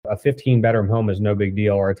a 15-bedroom home is no big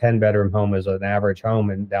deal, or a 10-bedroom home is an average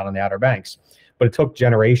home down in the Outer Banks. But it took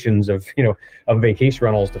generations of vacation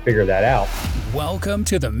rentals to figure that out. Welcome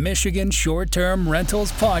to the Michigan Short-Term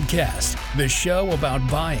Rentals Podcast, the show about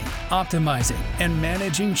buying, optimizing, and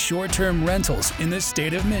managing short-term rentals in the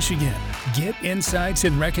state of Michigan. Get insights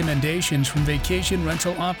and recommendations from vacation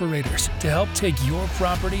rental operators to help take your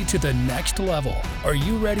property to the next level. Are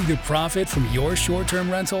you ready to profit from your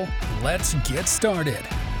short-term rental? Let's get started.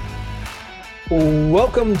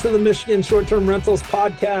 Welcome to the Michigan Short-Term Rentals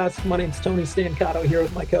Podcast. My name's Tony Stancato here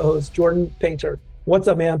with my co-host Jordan Painter. What's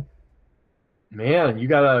up, man? Man, you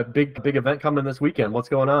got a big event coming this weekend. What's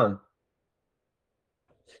going on?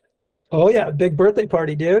 Oh yeah, big birthday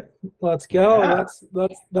party, dude. Let's go. Yeah.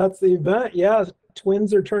 That's the event. Yeah,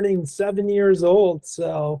 twins are turning 7 years old,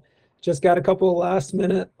 so just got a couple of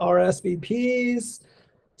last-minute RSVPs.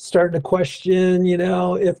 Starting to question,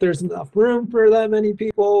 if there's enough room for that many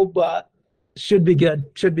people, but should be good.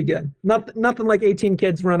 Nothing like 18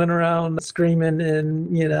 kids running around screaming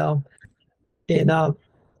in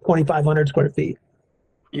 2,500 square feet.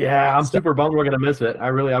 Yeah, I'm super bummed we're going to miss it.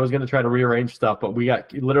 I was going to try to rearrange stuff, but we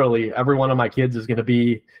got literally every one of my kids is going to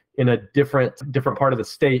be in a different part of the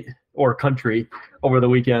state or country over the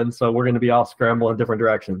weekend. So we're going to be all scrambling in different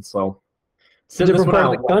directions. So different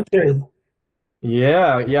part of the country.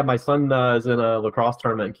 Yeah. My son is in a lacrosse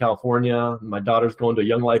tournament in California. My daughter's going to a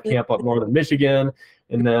Young Life camp up northern Michigan.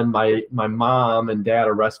 And then my mom and dad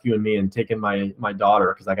are rescuing me and taking my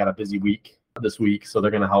daughter because I got a busy week this week. So they're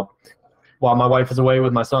going to help while my wife is away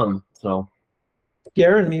with my son. So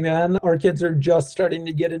scaring me, man. Our kids are just starting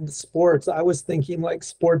to get into sports. I was thinking like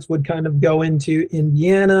sports would kind of go into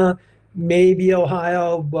Indiana, maybe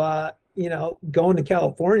Ohio, but going to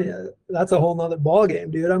California, that's a whole nother ballgame,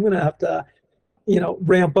 dude. I'm going to have to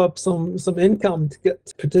ramp up some income to get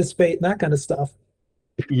to participate in that kind of stuff.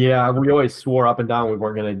 Yeah, we always swore up and down we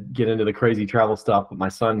weren't going to get into the crazy travel stuff, but my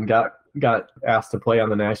son got asked to play on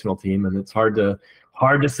the national team, and it's hard to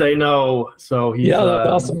say no. So he's that's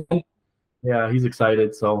awesome. Yeah, he's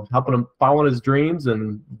excited. So helping him follow his dreams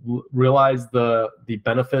and realize the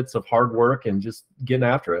benefits of hard work and just getting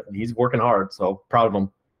after it. And he's working hard. So proud of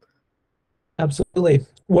him. Absolutely.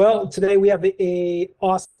 Well, today we have a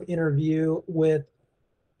awesome interview with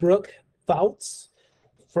Brooke Pfautz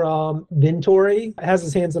from Vintory. Has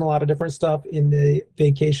his hands in a lot of different stuff in the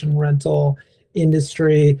vacation rental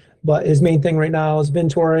industry, but his main thing right now is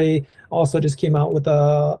Vintory. Also just came out with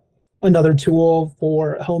another tool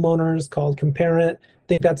for homeowners called Comparent. I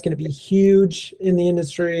think that's going to be huge in the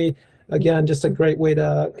industry. Again, just a great way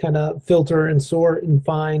to kind of filter and sort and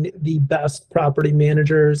find the best property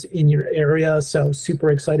managers in your area. So super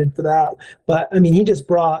excited for that. But I mean, he just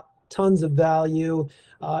brought tons of value,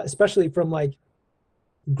 especially from like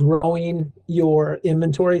growing your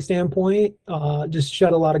inventory standpoint. Just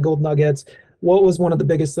shed a lot of gold nuggets. What was one of the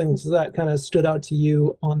biggest things that kind of stood out to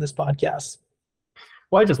you on this podcast?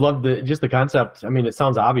 Well, I just love the concept. I mean, it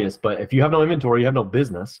sounds obvious, but if you have no inventory, you have no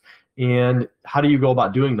business. And how do you go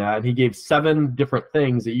about doing that? And he gave 7 different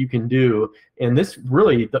things that you can do. And this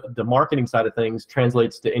really, the marketing side of things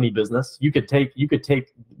translates to any business. You could take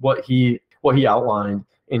what he outlined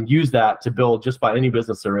and use that to build just about any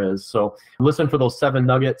business there is. So listen for those 7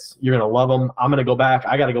 nuggets. You're going to love them. I'm going to go back.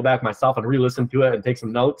 I got to go back myself and re-listen to it and take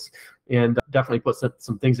some notes and definitely put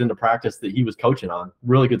some things into practice that he was coaching on.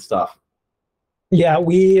 Really good stuff. Yeah,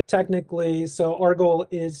 so our goal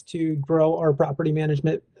is to grow our property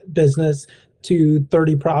management business to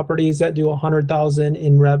 30 properties that do 100,000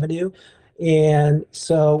 in revenue. And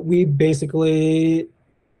so we basically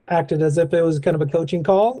acted as if it was kind of a coaching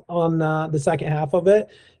call on the second half of it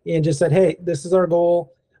and just said, hey, this is our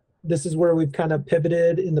goal. This is where we've kind of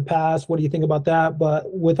pivoted in the past. What do you think about that?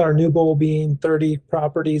 But with our new goal being 30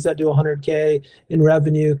 properties that do 100K in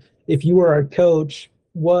revenue, if you were our coach,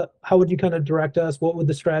 how would you kind of direct us? What would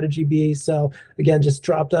the strategy be? So again, just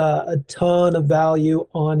dropped a ton of value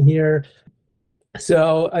on here.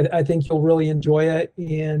 So I think you'll really enjoy it.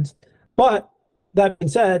 But that being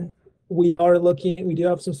said, we do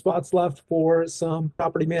have some spots left for some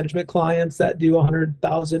property management clients that do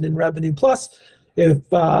 100,000 in revenue. Plus, if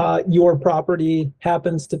your property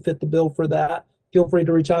happens to fit the bill for that, feel free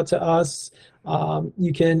to reach out to us.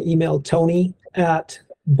 You can email Tony at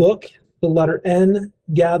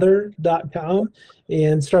book.gather.com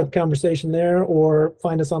and start the conversation there, or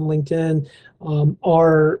find us on LinkedIn.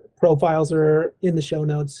 Our profiles are in the show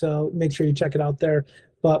notes, so make sure you check it out there.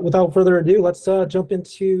 But without further ado, let's jump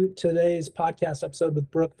into today's podcast episode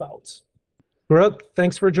with Brooke Pfautz. Brooke,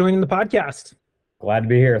 thanks for joining the podcast. Glad to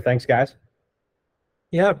be here. Thanks, guys.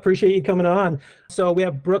 Yeah, appreciate you coming on. So we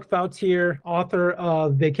have Brooke Pfautz here, author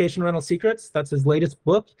of Vacation Rental Secrets. That's his latest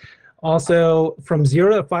book. Also, from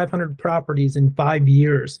 0 to 500 properties in 5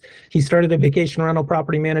 years. He started a vacation rental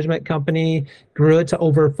property management company, grew it to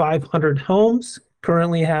over 500 homes,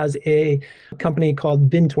 currently has a company called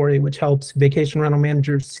Vintory, which helps vacation rental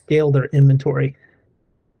managers scale their inventory.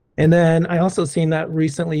 And then I also seen that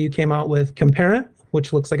recently you came out with Comparent,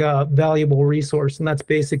 which looks like a valuable resource. And that's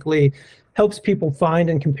basically helps people find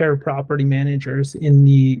and compare property managers in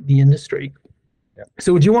the industry. Yep.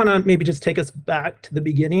 So would you want to maybe just take us back to the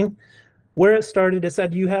beginning? Where it started, it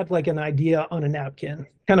said you had like an idea on a napkin,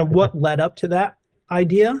 kind of what led up to that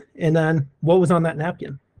idea, and then what was on that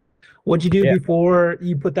napkin? What'd you do before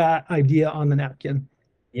you put that idea on the napkin?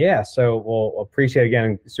 Yeah, so we'll appreciate it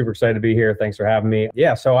again. Super excited to be here. Thanks for having me.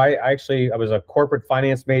 Yeah, so I was a corporate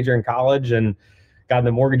finance major in college and got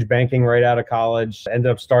into mortgage banking right out of college. Ended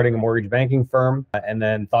up starting a mortgage banking firm and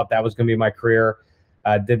then thought that was going to be my career.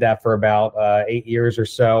 Did that for about 8 years or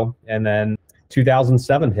so, and then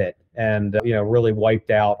 2007 hit. And really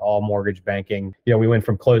wiped out all mortgage banking. We went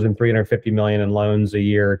from closing 350 million in loans a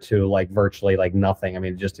year to like virtually like nothing. I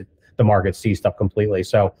mean, the market ceased up completely.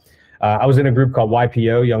 So I was in a group called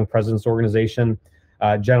YPO, Young Presidents Organization.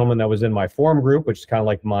 A gentleman that was in my forum group, which is kind of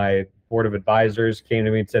like my board of advisors, came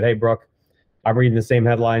to me and said, "Hey, Brooke, I'm reading the same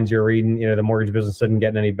headlines you're reading. The mortgage business isn't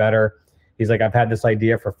getting any better." He's like, "I've had this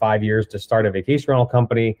idea for 5 years to start a vacation rental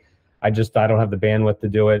company. I don't have the bandwidth to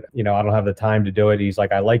do it. I don't have the time to do it." He's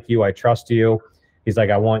like, "I like you. I trust you." He's like,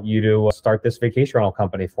 "I want you to start this vacation rental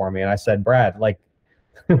company for me." And I said, "Brad, like,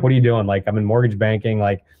 what are you doing? Like, I'm in mortgage banking.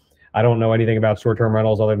 Like, I don't know anything about short-term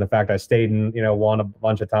rentals other than the fact I stayed in, one a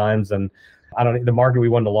bunch of times. And the market we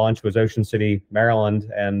wanted to launch was Ocean City, Maryland.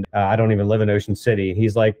 And I don't even live in Ocean City."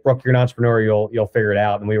 He's like, "Brooke, you're an entrepreneur. You'll figure it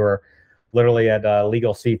out." And we were literally at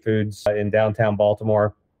Legal Seafoods in downtown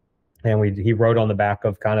Baltimore. And he wrote on the back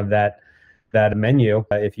of kind of that menu,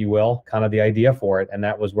 if you will, kind of the idea for it. And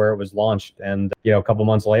that was where it was launched. And, a couple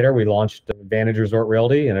months later, we launched Vantage Resort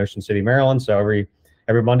Realty in Ocean City, Maryland. So every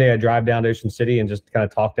Monday I drive down to Ocean City and just kind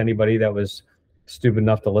of talk to anybody that was stupid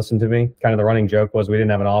enough to listen to me. Kind of the running joke was we didn't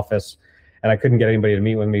have an office and I couldn't get anybody to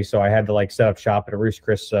meet with me. So I had to like set up shop at a Roost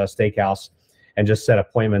Chris steakhouse and just set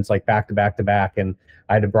appointments like back to back to back. And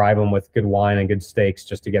I had to bribe them with good wine and good steaks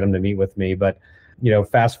just to get them to meet with me. But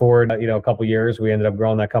fast forward, a couple years, we ended up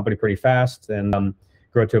growing that company pretty fast and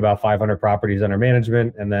grew it to about 500 properties under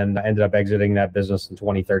management, and then ended up exiting that business in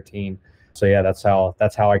 2013. So yeah, that's how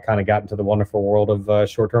I kind of got into the wonderful world of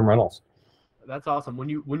short-term rentals. That's awesome. When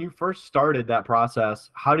you first started that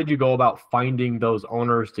process, how did you go about finding those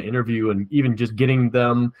owners to interview and even just getting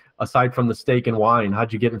them, aside from the steak and wine,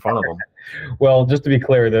 how'd you get in front of them? Well, just to be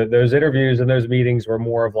clear, those interviews and those meetings were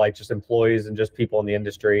more of like just employees and just people in the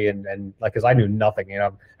industry. And like, cause I knew nothing,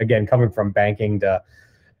 again, coming from banking to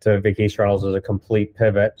vacation rentals is a complete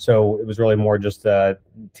pivot. So it was really more just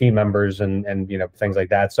team members and things like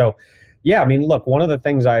that. So yeah, I mean, look, one of the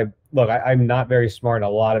things I'm not very smart in a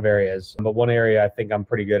lot of areas, but one area I think I'm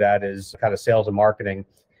pretty good at is kind of sales and marketing.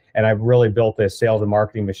 And I've really built a sales and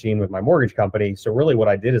marketing machine with my mortgage company. So really what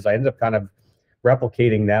I did is I ended up kind of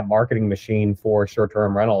replicating that marketing machine for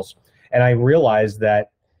short-term rentals. And I realized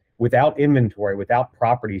that without inventory, without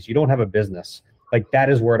properties, you don't have a business. Like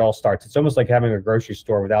that is where it all starts. It's almost like having a grocery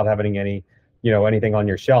store without having any, anything on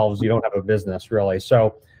your shelves. You don't have a business really.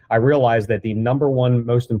 So I realized that the number one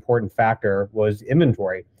most important factor was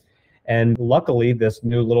inventory. And luckily, this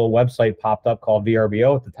new little website popped up called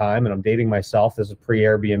VRBO at the time, and I'm dating myself. This is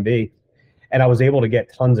pre-Airbnb. And I was able to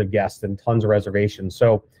get tons of guests and tons of reservations.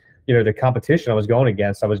 So, the competition I was going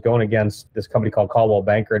against this company called Caldwell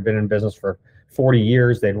Banker. Had been in business for 40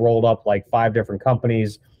 years. They'd rolled up like 5 different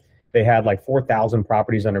companies. They had like 4,000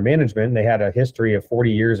 properties under management. They had a history of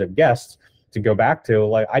 40 years of guests to go back to.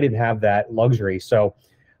 Like I didn't have that luxury. So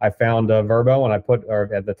I found Verbo and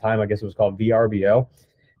or at the time, I guess it was called VRBO,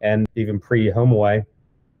 and even pre-HomeAway,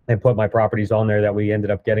 and put my properties on there that we ended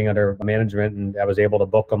up getting under management, and I was able to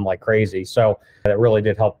book them like crazy. So that really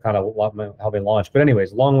did help kind of help me launch. But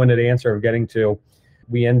anyways, long-winded answer of getting to,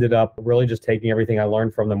 we ended up really just taking everything I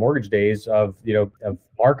learned from the mortgage days of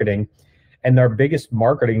marketing. And our biggest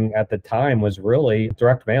marketing at the time was really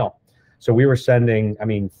direct mail. So we were sending,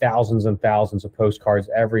 thousands and thousands of postcards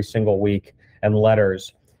every single week and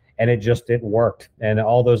letters. And it worked. And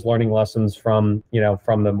all those learning lessons from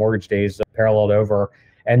the mortgage days paralleled over.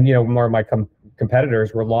 And, more of my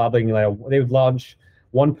competitors were lobbying, they would launch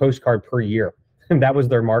 1 postcard per year. And that was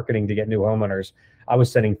their marketing to get new homeowners. I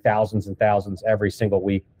was sending thousands and thousands every single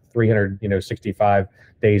week, 365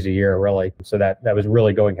 days a year, really. So that was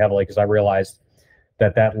really going heavily because I realized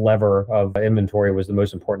that lever of inventory was the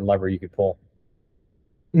most important lever you could pull.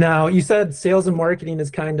 Now, you said sales and marketing is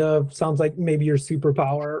sounds like maybe your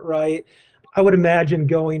superpower, right? I would imagine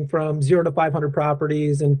going from 0 to 500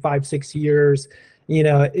 properties in 5-6 years,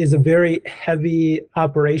 is a very heavy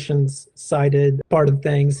operations sided part of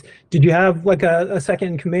things. Did you have like a second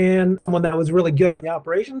in command, someone that was really good on the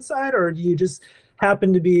operations side, or do you just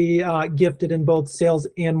happen to be gifted in both sales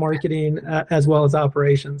and marketing as well as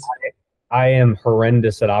operations? I am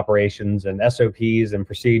horrendous at operations and SOPs and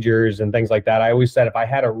procedures and things like that. I always said if I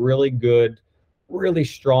had a really good, really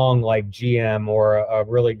strong like GM or a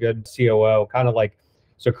really good COO, kind of like,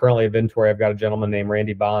 so currently at Vintory, I've got a gentleman named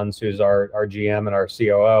Randy Bonds, who's our GM and our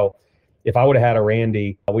COO. If I would have had a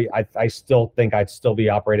Randy, I still think I'd still be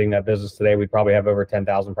operating that business today. We'd probably have over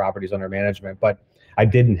 10,000 properties under management, but I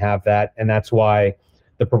didn't have that. And that's why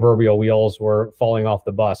the proverbial wheels were falling off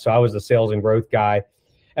the bus. So I was the sales and growth guy.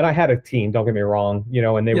 And I had a team, don't get me wrong,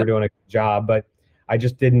 and they were doing a good job, but I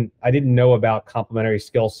didn't know about complementary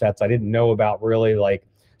skill sets. I didn't know about really like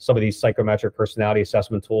some of these psychometric personality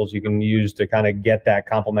assessment tools you can use to kind of get that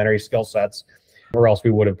complementary skill sets, or else we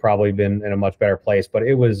would have probably been in a much better place. But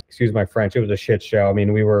it was, excuse my French, it was a shit show. I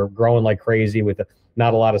mean, we were growing like crazy with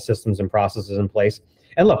not a lot of systems and processes in place.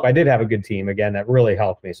 And look, I did have a good team, again, that really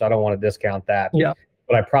helped me. So I don't want to discount that. Yeah.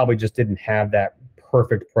 But I probably just didn't have that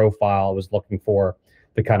perfect profile I was looking for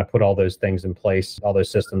to kind of put all those things in place, all those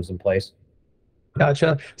systems in place.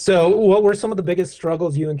 Gotcha. So what were some of the biggest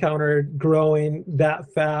struggles you encountered growing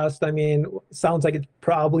that fast? I mean, sounds like it's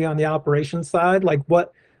probably on the operations side. Like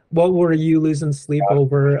what were you losing sleep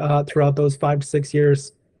over throughout those 5 to 6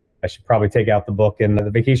 years? I should probably take out the book and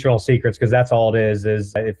the Vacation Rental Secrets, because that's all it is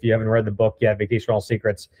if you haven't read the book yet, Vacation Rental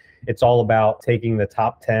Secrets, it's all about taking the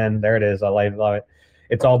top 10. There it is. I love it.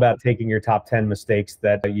 It's all about taking your top 10 mistakes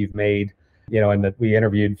that you've made. And that we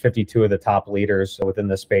interviewed 52 of the top leaders within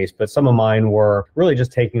this space, but some of mine were really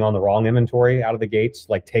just taking on the wrong inventory out of the gates,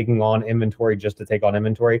 like taking on inventory just to take on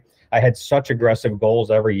inventory. I had such aggressive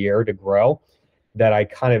goals every year to grow that I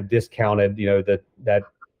kind of discounted, the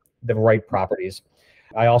right properties.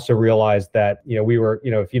 I also realized that, we were,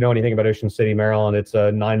 if you know anything about Ocean City, Maryland, it's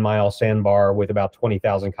a 9-mile sandbar with about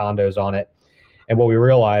 20,000 condos on it. And what we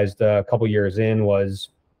realized a couple years in was,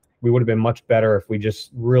 we would have been much better if we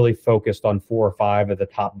just really focused on 4 or 5 of the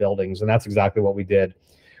top buildings. And that's exactly what we did.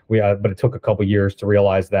 But it took a couple years to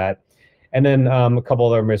realize that. And then a couple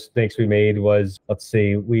other mistakes we made was, let's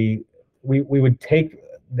see, we would take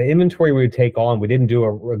the inventory we would take on. We didn't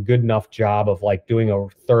do a good enough job of like doing a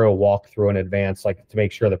thorough walkthrough in advance, like to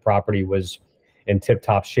make sure the property was in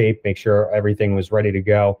tip-top shape, make sure everything was ready to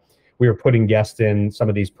go. We were putting guests in some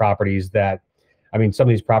of these properties some of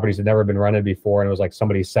these properties had never been rented before, and it was like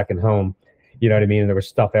somebody's second home. You know what I mean? And there was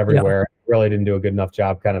stuff everywhere. Yeah. Really didn't do a good enough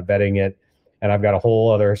job kind of vetting it. And I've got a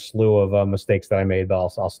whole other slew of mistakes that I made, but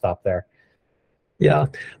I'll stop there. Yeah.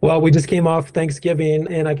 Well, we just came off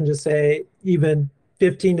Thanksgiving, and I can just say even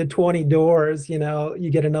 15 to 20 doors, you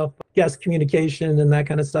get enough guest communication and that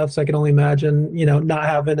kind of stuff. So I can only imagine, not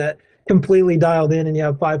having it completely dialed in and you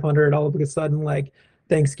have 500 all of a sudden, like,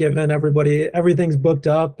 Thanksgiving, everything's booked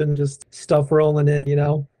up and just stuff rolling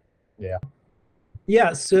in,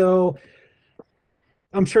 Yeah. So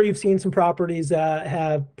I'm sure you've seen some properties that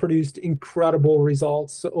have produced incredible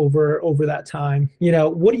results over that time.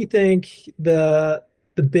 What do you think the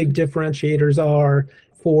big differentiators are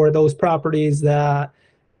for those properties that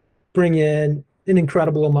bring in an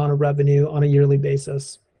incredible amount of revenue on a yearly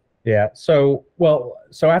basis? Yeah. So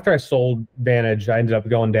after I sold Vantage, I ended up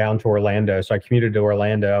going down to Orlando. So I commuted to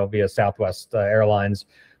Orlando via Southwest Airlines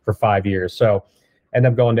for 5 years. So I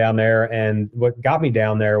ended up going down there. And what got me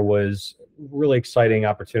down there was really exciting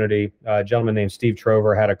opportunity. A gentleman named Steve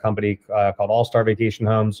Trover had a company called All-Star Vacation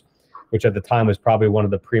Homes, which at the time was probably one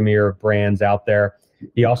of the premier brands out there.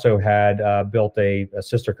 He also had built a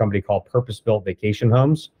sister company called Purpose Built Vacation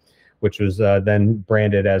Homes, which was then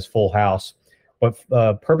branded as Full House.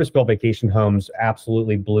 But Purpose-Built Vacation Homes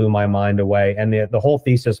absolutely blew my mind away. And the whole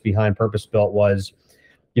thesis behind Purpose-Built was,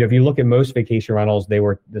 if you look at most vacation rentals, they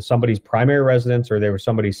were somebody's primary residence or they were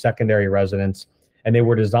somebody's secondary residence, and they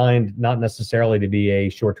were designed not necessarily to be a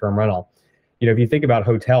short-term rental. If you think about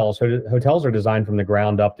hotels, hotels are designed from the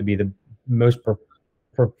ground up to be the most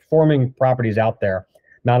performing properties out there,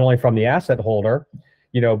 not only from the asset holder,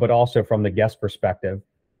 but also from the guest perspective.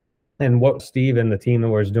 And what Steve and the team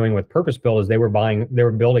was doing with Purpose Built is they were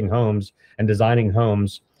building homes and designing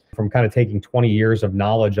homes from kind of taking 20 years of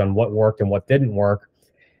knowledge on what worked and what didn't work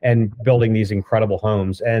and building these incredible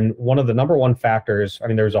homes. And one of the number one factors,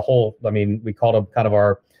 there's a whole, we called them kind of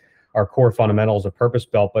our core fundamentals of Purpose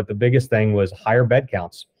Built, but the biggest thing was higher bed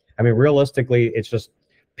counts. I mean, realistically, it's just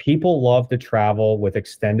people love to travel with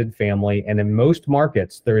extended family. And in most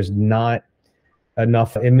markets, there's not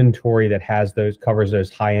enough inventory that covers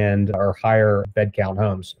those high end or higher bed count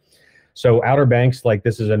homes. So Outer Banks, like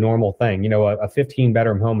this is a normal thing. A 15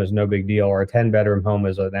 bedroom home is no big deal, or a 10 bedroom home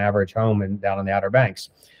is an average home down in the Outer Banks.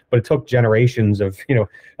 But it took generations of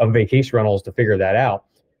vacation rentals to figure that out.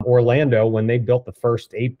 Orlando, when they built the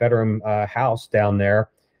first 8-bedroom house down there,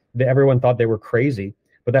 everyone thought they were crazy.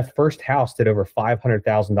 But that first house did over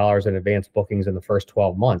 $500,000 in advanced bookings in the first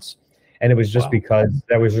 12 months. And it was just because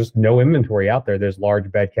there was just no inventory out there. There's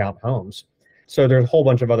large bed count homes. So there's a whole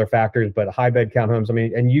bunch of other factors, but high bed count homes, I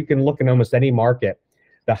mean, and you can look in almost any market,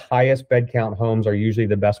 the highest bed count homes are usually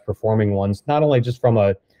the best performing ones, not only just from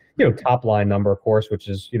a, top line number, of course, which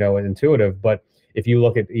is, intuitive, but if you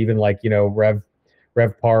look at even like, RevPAR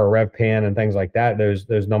or RevPAN and things like that,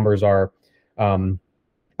 those numbers are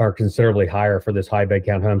considerably higher for this high bed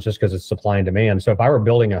count homes just because it's supply and demand. So if I were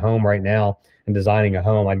building a home right now and designing a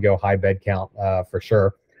home, I'd go high bed count for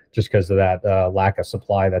sure, just because of that lack of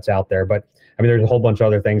supply that's out there. But I mean, there's a whole bunch of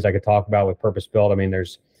other things I could talk about with purpose built. I mean,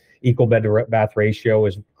 there's equal bed to bath ratio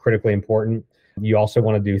is critically important. You also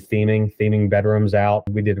want to do theming bedrooms out.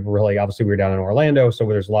 Obviously we were down in Orlando, so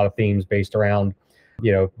there's a lot of themes based around,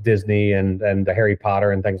 Disney and Harry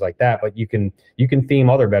Potter and things like that. But you can theme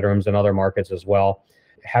other bedrooms in other markets as well.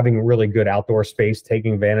 Having really good outdoor space,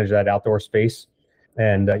 taking advantage of that outdoor space,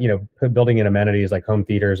 and building in amenities like home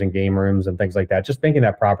theaters and game rooms and things like that. Just making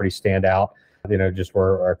that property stand out. Just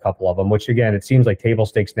were a couple of them. Which again, it seems like table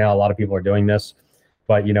stakes now. A lot of people are doing this.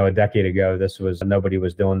 But a decade ago, nobody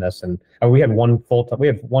was doing this, and we had one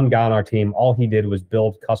guy on our team. All he did was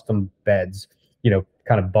build custom beds,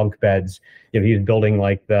 kind of bunk beds. He was building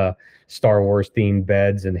like the Star Wars themed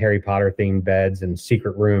beds and Harry Potter themed beds and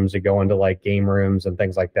secret rooms that go into like game rooms and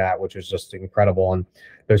things like that, which was just incredible. And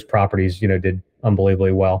those properties, did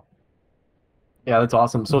unbelievably well. Yeah, that's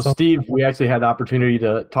awesome. So Steve, we actually had the opportunity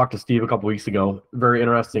to talk to Steve a couple weeks ago. Very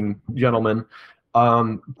interesting gentleman.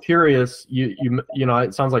 Curious,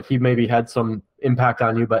 it sounds like he maybe had some impact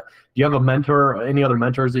on you, but do you have a mentor or any other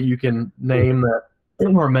mentors that you can name that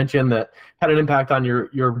or mention that had an impact on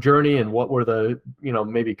your journey, and what were the,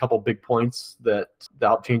 maybe a couple big points that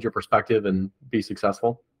helped change your perspective and be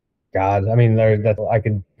successful? God, I mean, I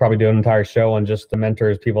could probably do an entire show on just the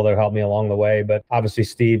mentors, people that helped me along the way. But obviously,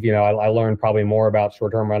 Steve, I learned probably more about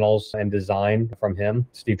short-term rentals and design from him,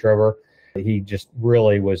 Steve Trover. He just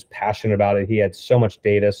really was passionate about it. He had so much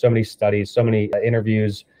data, so many studies, so many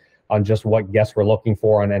interviews on just what guests were looking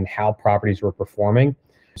for and how properties were performing.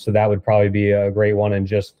 So that would probably be a great one. And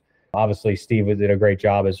just obviously, Steve did a great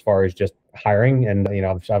job as far as just hiring. And,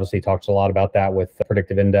 obviously talks a lot about that with the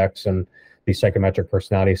predictive index and the psychometric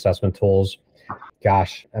personality assessment tools.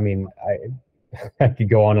 Gosh, I mean, I could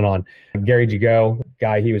go on and on. Gary Gigo,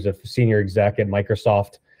 guy, he was a senior exec at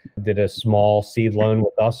Microsoft, did a small seed loan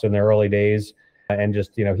with us in the early days. And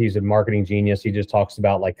just, he's a marketing genius. He just talks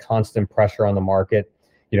about like constant pressure on the market,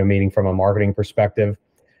 meaning from a marketing perspective,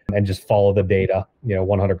 and just follow the data,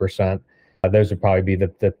 100%. Those would probably be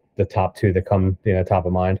the top two that come, top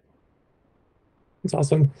of mind. That's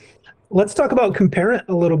awesome. Let's talk about Comparent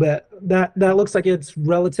a little bit. That looks like it's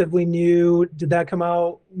relatively new. Did that come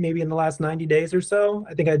out maybe in the last 90 days or so?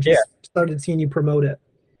 I think I just started seeing you promote it.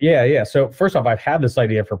 Yeah. So first off, I've had this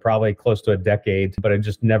idea for probably close to a decade, but it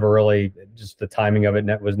just never really, just the timing of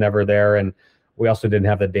it was never there. And we also didn't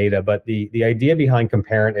have the data. But the idea behind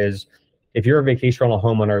Comparent is, if you're a vacation rental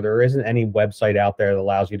homeowner, there isn't any website out there that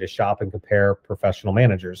allows you to shop and compare professional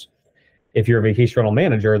managers. If you're a vacation rental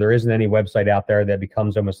manager, there isn't any website out there that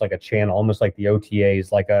becomes almost like a channel, almost like the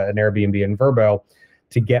OTAs, like an Airbnb and Vrbo,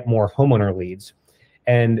 to get more homeowner leads.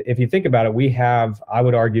 And if you think about it, we have, I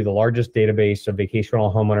would argue, the largest database of vacation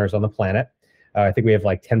rental homeowners on the planet. I think we have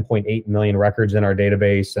like 10.8 million records in our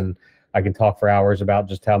database, and I can talk for hours about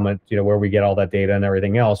just how much, where we get all that data and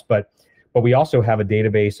everything else. But we also have a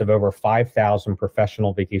database of over 5,000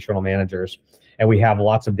 professional vacation rental managers, and we have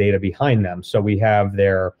lots of data behind them. So we have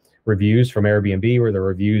their reviews from Airbnb, or the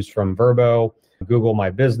reviews from Vrbo, Google My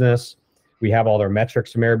Business. We have all their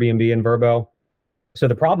metrics from Airbnb and Vrbo. So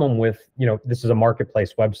the problem with, this is a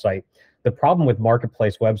marketplace website. The problem with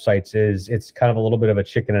marketplace websites is it's kind of a little bit of a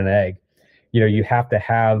chicken and egg. You have to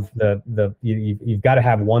have you've got to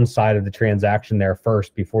have one side of the transaction there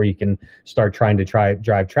first before you can start trying to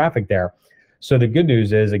drive traffic there. So the good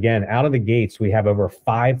news is, again, out of the gates, we have over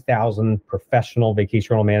 5,000 professional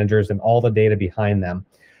vacation rental managers and all the data behind them.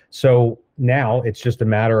 So now it's just a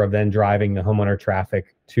matter of then driving the homeowner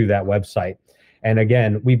traffic to that website. And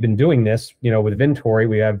again, we've been doing this, with Vintory.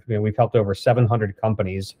 We've helped over 700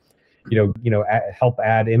 companies, help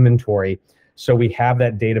add inventory. So we have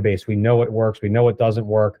that database. We know it works. We know it doesn't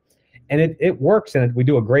work. And it works, and we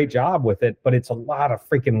do a great job with it, but it's a lot of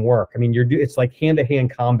freaking work. I mean, it's like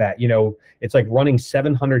hand-to-hand combat. It's like running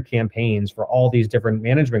 700 campaigns for all these different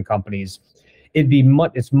management companies.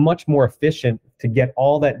 It's much more efficient to get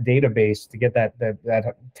all that database, to get that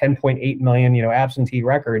 10.8 million, absentee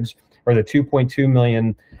records, or the 2.2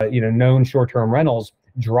 million, known short-term rentals,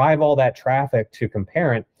 drive all that traffic to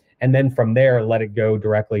Comparent, and then from there, let it go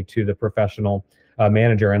directly to the professional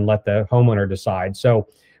manager and let the homeowner decide. So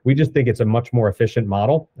we just think it's a much more efficient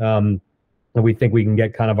model. And we think we can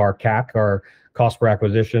get kind of our CAC, our cost per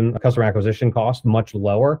acquisition, customer acquisition cost, much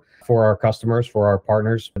lower for our customers, for our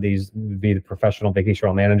partners, these be the professional vacation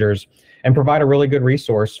rental managers, and provide a really good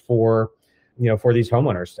resource for these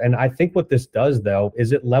homeowners. And I think what this does, though,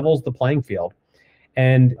 is it levels the playing field.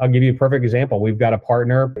 And I'll give you a perfect example. We've got a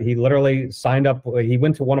partner. He literally signed up. He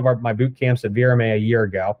went to one of my boot camps at VRMA a year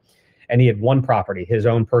ago, and he had one property, his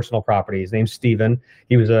own personal property. His name's Steven.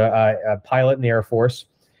 He was a pilot in the Air Force,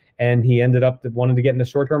 and he ended up wanting to get into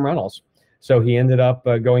short-term rentals. So he ended up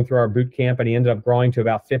going through our boot camp, and he ended up growing to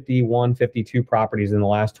about 51, 52 properties in the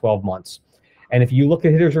last 12 months. And if you look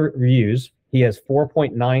at his reviews, he has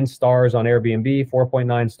 4.9 stars on Airbnb,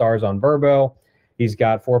 4.9 stars on Vrbo. He's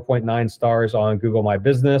got 4.9 stars on Google My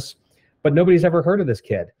Business, but nobody's ever heard of this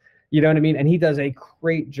kid. You know what I mean? And he does a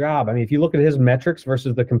great job. I mean, if you look at his metrics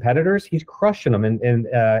versus the competitors, he's crushing them in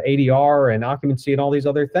ADR and occupancy and all these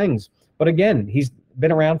other things. But again, he's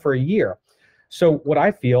been around for a year. So what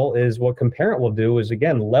I feel is what Comparent will do is,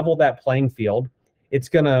 again, level that playing field. It's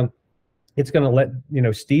gonna let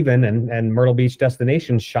Steven and Myrtle Beach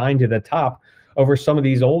destinations shine to the top over some of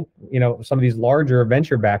these some of these larger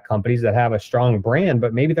venture-backed companies that have a strong brand,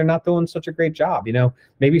 but maybe they're not doing such a great job.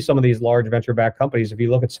 Maybe some of these large venture-backed companies, if you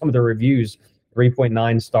look at some of the reviews,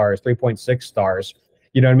 3.9 stars, 3.6 stars,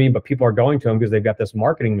 you know what I mean? But people are going to them because they've got this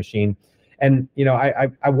marketing machine. And,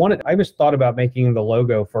 I just thought about making the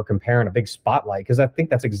logo for Comparent a big spotlight, because I think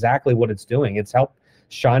that's exactly what it's doing. It's helped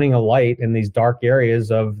shining a light in these dark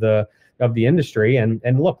areas of the industry. And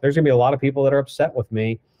look, there's gonna be a lot of people that are upset with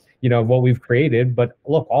me, of what we've created. But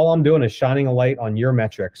look, all I'm doing is shining a light on your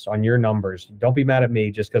metrics, on your numbers. Don't be mad at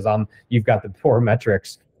me just because you've got the poor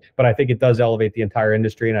metrics. But I think it does elevate the entire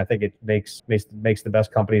industry, and I think it makes the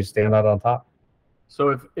best companies stand out on top.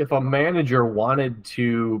 So if a manager wanted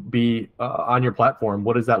to be on your platform,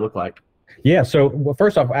 what does that look like? Yeah, so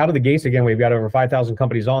first off, out of the gates, again, we've got over 5,000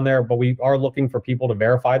 companies on there, but we are looking for people to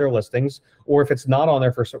verify their listings, or if it's not on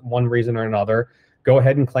there for one reason or another, go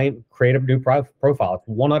ahead and create a new profile. It's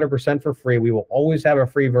 100% for free. We will always have a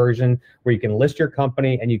free version where you can list your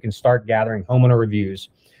company and you can start gathering homeowner reviews.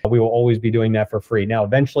 We will always be doing that for free. Now,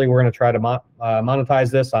 eventually, we're going to try to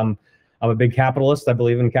monetize this. I'm a big capitalist. I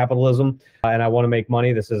believe in capitalism, and I want to make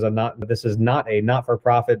money. This is not a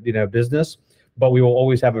not-for-profit business, but we will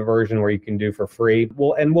always have a version where you can do for free.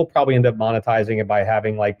 We'll probably end up monetizing it by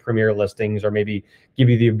having like premier listings, or maybe give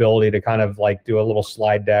you the ability to kind of like do a little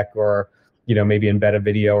slide deck, or maybe embed a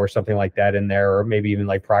video or something like that in there, or maybe even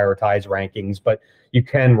like prioritize rankings. But you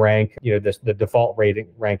can rank, the default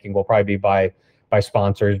ranking will probably be by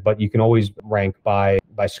sponsors, but you can always rank by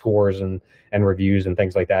scores and reviews and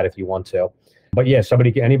things like that if you want to. But yeah,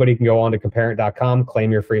 anybody can go on to comparent.com,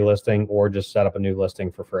 claim your free listing, or just set up a new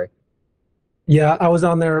listing for free. Yeah, I was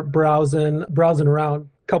on there browsing around,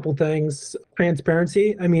 couple things.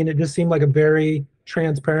 Transparency. I mean, it just seemed like a very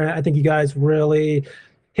transparent. I think you guys really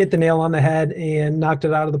hit the nail on the head and knocked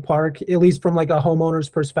it out of the park, at least from like a homeowner's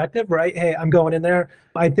perspective, right? Hey, I'm going in there.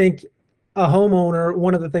 I think a homeowner,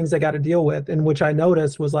 one of the things they got to deal with, and which I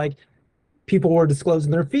noticed, was like people were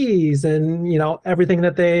disclosing their fees and everything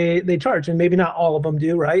that they charge, and maybe not all of them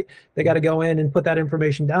do, right? They got to go in and put that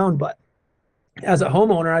information down. But as a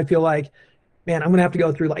homeowner, I feel like, man, I'm gonna have to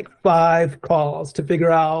go through like 5 calls to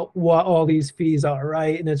figure out what all these fees are,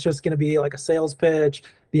 right? And it's just gonna be like a sales pitch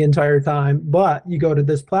the entire time. But you go to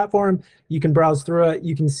this platform, you can browse through it,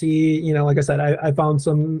 you can see, like I said, I found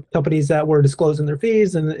some companies that were disclosing their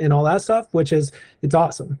fees and all that stuff, it's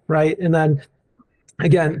awesome, right? And then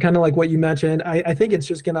again, kind of like what you mentioned, I think it's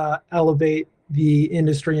just gonna elevate the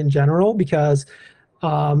industry in general, because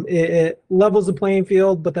it levels the playing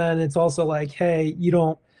field, but then it's also like, hey, you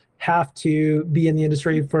don't have to be in the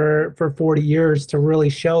industry for 40 years to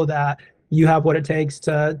really show that you have what it takes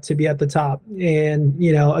to be at the top. And,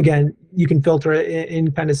 again, you can filter it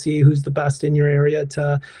and kind of see who's the best in your area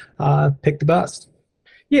to pick the best.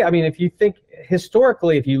 Yeah, I mean, if you think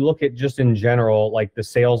historically, if you look at just in general, like the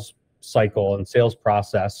sales cycle and sales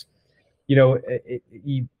process, you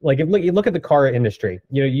look at the car industry.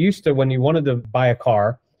 You used to, when you wanted to buy a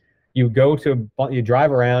car, you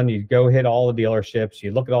drive around, you go hit all the dealerships,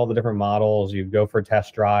 you look at all the different models, you go for a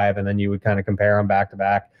test drive, and then you would kind of compare them back to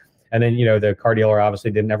back. And then, the car dealer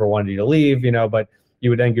obviously never wanted you to leave, but you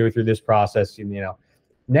would then go through this process,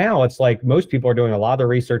 Now it's like most people are doing a lot of their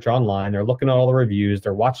research online. They're looking at all the reviews,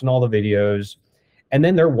 they're watching all the videos, and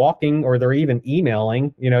then they're walking or they're even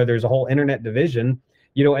emailing, there's a whole internet division,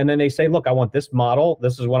 and then they say, look, I want this model.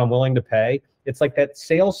 This is what I'm willing to pay. It's like that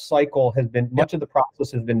sales cycle has been, much of the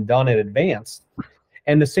process has been done in advance.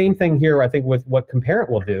 And the same thing here, I think, with what Comparent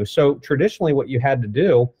will do. So traditionally what you had to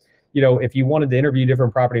do, if you wanted to interview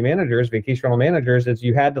different property managers, vacation rental managers, is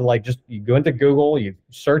you had to you go into Google, you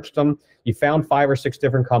searched them, you found 5 or 6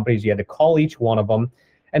 different companies, you had to call each one of them.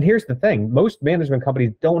 And here's the thing, most management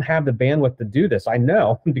companies don't have the bandwidth to do this. I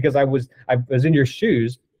know, because I was in your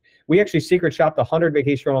shoes. We actually secret shopped 100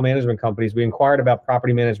 vacation rental management companies. We inquired about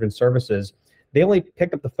property management services. They only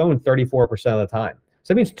picked up the phone 34% of the time.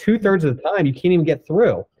 So that means 2/3 of the time you can't even get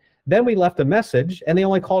through. Then we left a message and they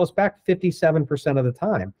only called us back 57% of the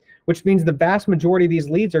time, which means the vast majority of these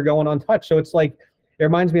leads are going untouched. So it's like, it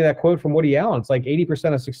reminds me of that quote from Woody Allen. It's like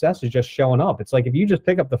 80% of success is just showing up. It's like, if you just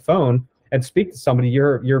pick up the phone and speak to somebody,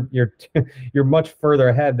 you're much further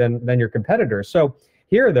ahead than your competitors. So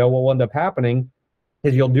here, though, what will end up happening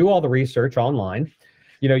is you'll do all the research online.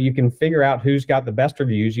 You can figure out who's got the best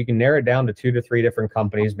reviews. You can narrow it down to 2 to 3 different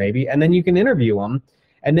companies maybe, and then you can interview them,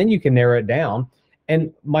 and then you can narrow it down.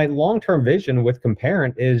 And my long-term vision with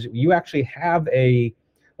Comparent is you actually have a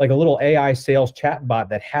little AI sales chat bot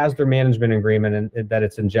that has their management agreement and that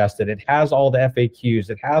it's ingested. It has all the FAQs.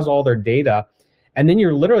 It has all their data. And then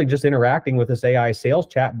you're literally just interacting with this AI sales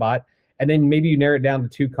chat bot. And then maybe you narrow it down to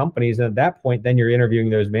 2 companies. And at that point, then you're interviewing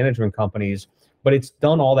those management companies. But it's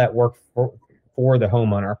done all that work for the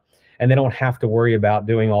homeowner. And they don't have to worry about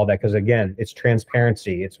doing all that. Because again, it's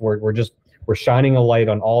transparency. We're shining a light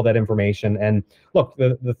on all that information. And look,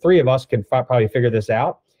 the 3 of us can probably figure this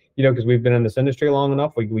out, because we've been in this industry long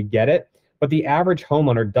enough, we get it. But the average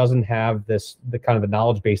homeowner doesn't have the kind of the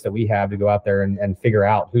knowledge base that we have to go out there and figure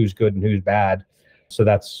out who's good and who's bad. So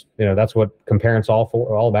that's what Comparent's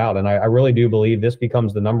all about. And I really do believe this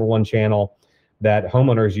becomes the #1 channel that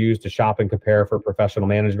homeowners use to shop and compare for professional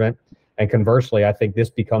management. And conversely, I think this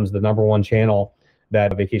becomes the #1 channel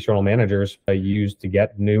that vacation rental managers use to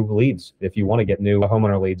get new leads, if you want to get new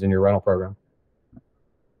homeowner leads in your rental program.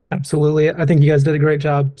 Absolutely. I think you guys did a great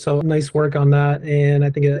job. So nice work on that. And I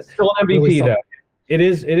think it's still MVP really though. It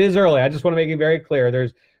is early. I just want to make it very clear.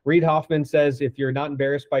 Reid Hoffman says, if you're not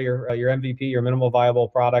embarrassed by your MVP, your minimal viable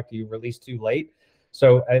product, you release too late.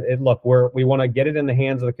 So look, we want to get it in the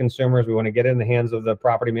hands of the consumers. We want to get it in the hands of the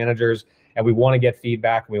property managers, and we want to get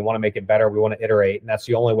feedback. And we want to make it better. We want to iterate. And that's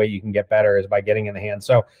the only way you can get better, is by getting in the hands.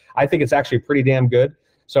 So I think it's actually pretty damn good.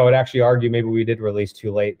 So I would actually argue maybe we did release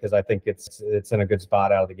too late, because I think it's in a good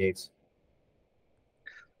spot out of the gates.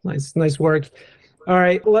 Nice work. All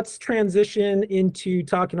right, let's transition into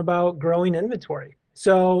talking about growing inventory.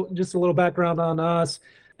 So just a little background on us.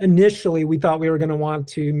 Initially, we thought we were going to want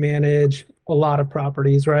to manage a lot of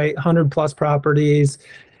properties, right? 100+ properties.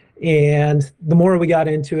 And the more we got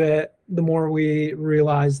into it, the more we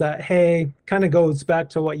realized that, hey, kind of goes back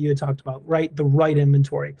to what you had talked about, right? The right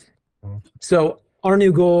inventory. So our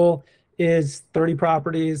new goal is 30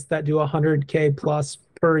 properties that do 100K plus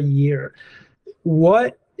per year.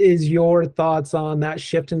 What is your thoughts on that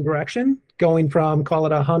shift in direction, going from, call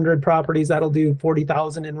it 100 properties that'll do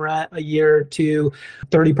 40,000 in rent a year to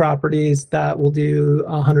 30 properties that will do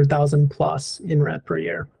 100,000 plus in rent per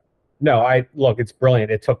year? No, look, it's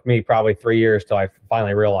brilliant. It took me probably 3 years till I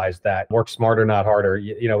finally realized that work smarter, not harder.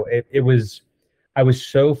 I was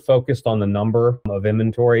so focused on the number of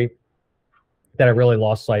inventory that I really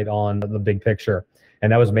lost sight on the big picture,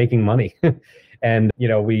 and that was making money. And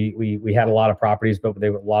we had a lot of properties, but a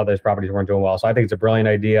lot of those properties weren't doing well. So I think it's a brilliant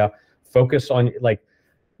idea. Focus on,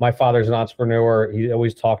 my father's an entrepreneur. He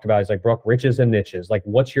always talked about, he's like, Brooke, riches and niches. Like,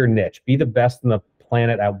 what's your niche? Be the best on the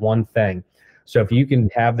planet at one thing. So if you can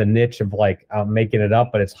have the niche of I'm making it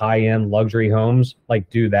up, but it's high-end luxury homes,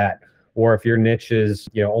 do that. Or if your niche is,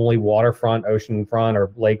 only waterfront, oceanfront, or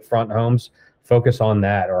lakefront homes, focus on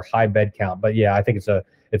that, or high bed count. But yeah, I think it's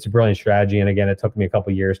a brilliant strategy. And again, it took me a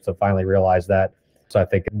couple of years to finally realize that. So I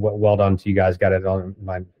think well done to you guys. Got it on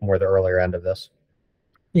the earlier end of this.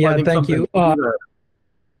 Yeah, well, thank you.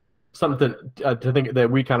 Something to think that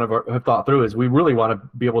we kind of have thought through is we really want to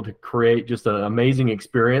be able to create just an amazing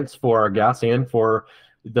experience for our guests and for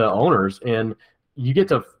the owners. And you get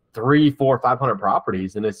to 300, 400, 500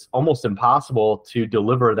 properties, and it's almost impossible to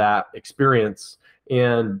deliver that experience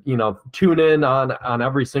and tune in on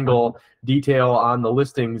every single detail on the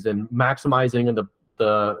listings and maximizing the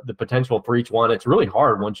the potential for each one. It's really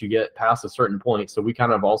hard once you get past a certain point. So we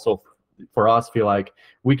kind of also, for us, feel like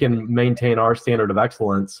we can maintain our standard of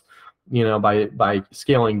excellence, by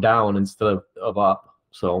scaling down instead of up.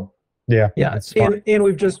 So yeah. And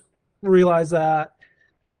we've just realized that,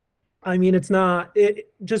 I mean,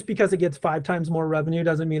 just because it gets 5 times more revenue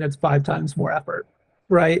doesn't mean it's 5 times more effort.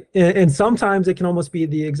 Right. And sometimes it can almost be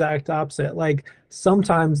the exact opposite. Like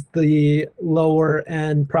sometimes the lower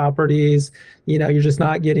end properties, you're just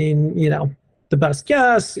not getting, the best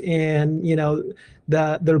guests, and,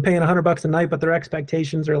 that they're paying $100 a night, but their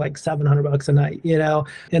expectations are like $700 a night,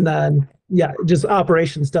 and then, just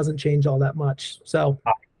operations doesn't change all that much. So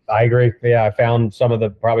I agree. Yeah. I found some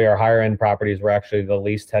of probably our higher end properties were actually the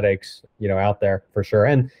least headaches, out there for sure.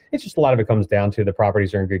 And it's just a lot of it comes down to the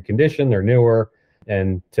properties are in good condition. They're newer.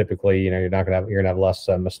 And typically, you're gonna have less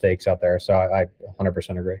mistakes out there. So I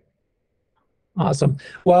 100% agree. Awesome.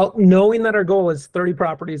 Well, knowing that our goal is 30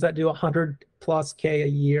 properties that do 100+ K a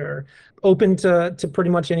year, open to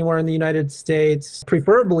pretty much anywhere in the United States,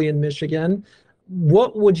 preferably in Michigan,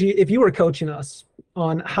 what would you, if you were coaching us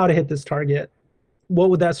on how to hit this target,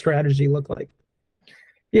 what would that strategy look like?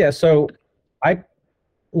 Yeah. So I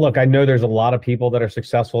know there's a lot of people that are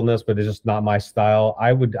successful in this, but it's just not my style.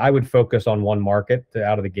 I would focus on one market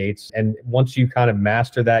out of the gates. And once you kind of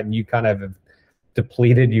master that and you kind of have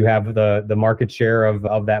depleted, you have the market share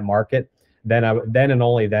of that market, then and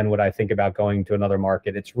only then would I think about going to another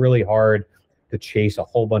market. It's really hard to chase a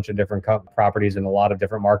whole bunch of different properties in a lot of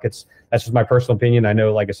different markets. That's just my personal opinion. I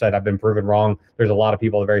know, like I said, I've been proven wrong. There's a lot of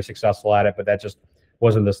people that are very successful at it, but that just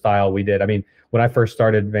wasn't the style we did. I mean, when I first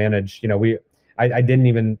started Vantage, I didn't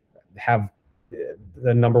even have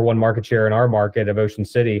the #1 market share in our market of Ocean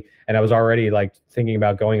City. And I was already like thinking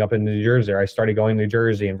about going up into New Jersey. I started going to New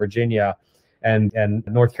Jersey and Virginia and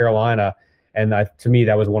North Carolina. And to me,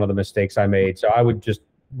 that was one of the mistakes I made. So I would just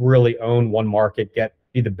really own one market,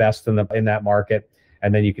 be the best in that market.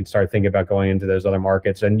 And then you can start thinking about going into those other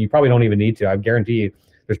markets. And you probably don't even need to. I guarantee you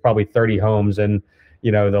there's probably 30 homes in,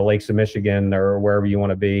 the lakes of Michigan or wherever you want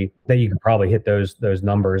to be, that you can probably hit those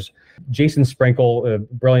numbers. Jason Sprinkle, a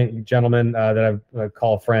brilliant gentleman that I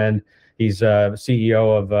call a friend. He's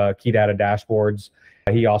CEO of Key Data Dashboards.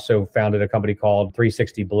 He also founded a company called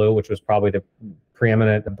 360 Blue, which was probably the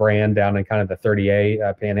preeminent brand down in kind of the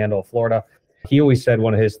 30A panhandle of Florida. He always said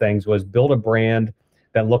one of his things was build a brand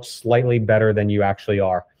that looks slightly better than you actually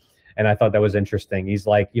are. And I thought that was interesting. He's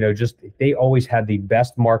like, they always had the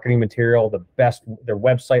best marketing material, their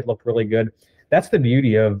website looked really good. That's the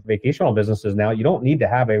beauty of vacational businesses now. You don't need to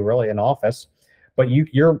have an office, but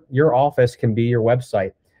your office can be your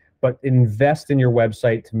website. But invest in your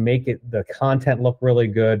website to make the content look really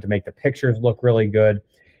good, to make the pictures look really good.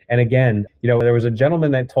 And again, there was a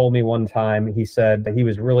gentleman that told me one time, he said that he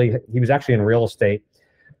was actually in real estate.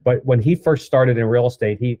 But when he first started in real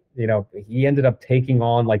estate, he ended up taking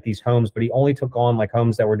on like these homes, but he only took on like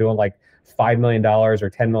homes that were doing like $5 million or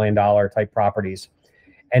 $10 million type properties.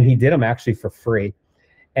 And he did them actually for free.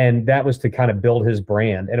 And that was to kind of build his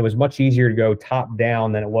brand. And it was much easier to go top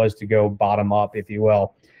down than it was to go bottom up, if you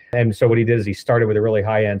will. And so what he did is he started with a really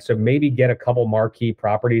high end. So maybe get a couple marquee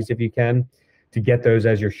properties if you can, to get those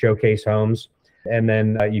as your showcase homes. And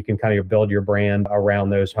then you can kind of build your brand around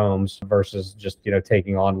those homes versus just,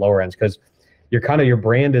 taking on lower ends, because your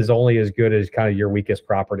brand is only as good as kind of your weakest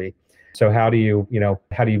property. So how do you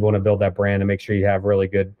want to build that brand and make sure you have really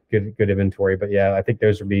good inventory? But yeah, I think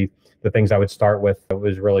those would be the things I would start with. It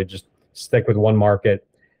was really just stick with one market.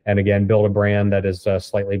 And again, build a brand that is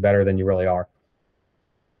slightly better than you really are.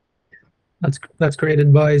 That's great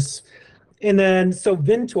advice. And then, so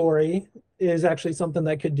Vintory is actually something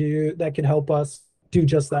that could help us do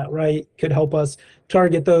just that, right? Could help us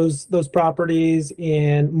target those properties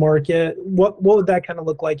and market. What would that kind of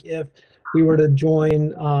look like if we were to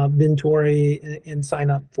join Vintory and sign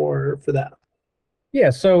up for that? Yeah,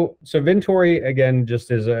 so Vintory, again, just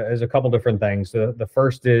is a couple different things. The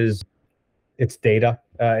first is it's data.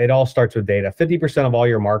 It all starts with data. 50% of all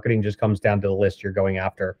your marketing just comes down to the list you're going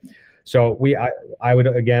after. So I would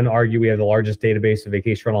again argue we have the largest database of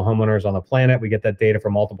vacation rental homeowners on the planet. We get that data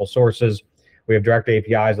from multiple sources. We have direct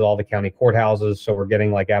APIs with all the county courthouses, so we're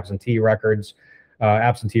getting like absentee records.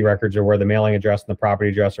 Absentee records are where the mailing address and the property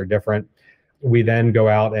address are different. We then go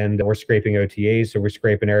out and we're scraping OTAs, so we're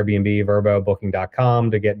scraping Airbnb, Vrbo, Booking.com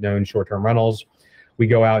to get known short-term rentals. We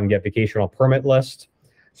go out and get vacation rental permit lists.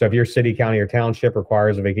 So if your city, county, or township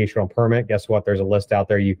requires a vacation rental permit, guess what? There's a list out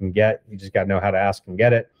there you can get. You just got to know how to ask and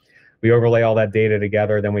get it. We overlay all that data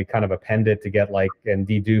together, then we kind of append it to get and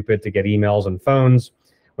dedupe it to get emails and phones.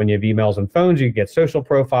 When you have emails and phones, you get social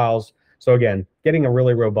profiles. So again, getting a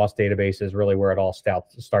really robust database is really where it all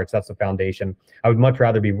starts. That's the foundation. I would much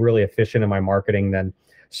rather be really efficient in my marketing than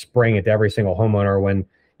spraying it to every single homeowner when,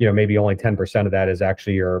 maybe only 10% of that is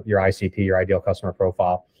actually your ICP, your ideal customer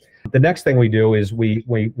profile. The next thing we do is we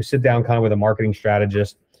sit down kind of with a marketing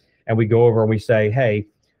strategist, and we go over and we say, hey,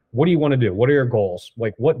 what do you want to do? What are your goals?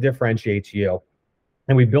 Like, what differentiates you?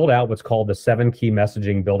 And we build out what's called the 7 key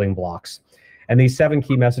messaging building blocks. And these 7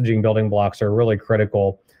 key messaging building blocks are really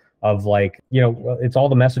critical of, like, it's all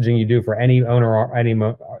the messaging you do for any owner or any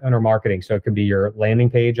owner marketing. So it could be your landing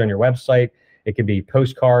page on your website. It could be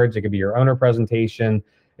postcards. It could be your owner presentation.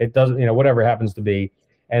 It doesn't, whatever it happens to be.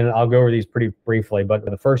 And I'll go over these pretty briefly, but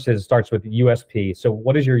the first starts with USP. So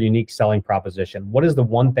what is your unique selling proposition? What is the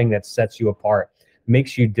one thing that sets you apart,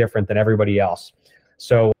 makes you different than everybody else?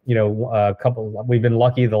 So, we've been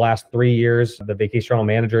lucky the last 3 years, the Vacation Rental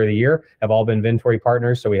Manager of the Year have all been Vintory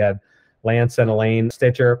partners. So we had Lance and Elaine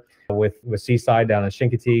Stitcher with Seaside down in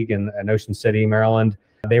Chincoteague and Ocean City, Maryland.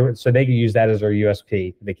 They could use that as their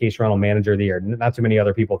USP, Vacation Rental Manager of the Year. Not too many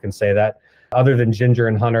other people can say that, other than Ginger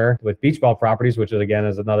and Hunter with Beach Ball Properties, which is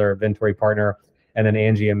another Vintory partner, and then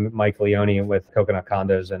Angie and Mike Leone with Coconut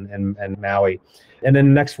Condos and Maui. And then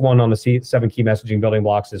the next one on the 7 key messaging building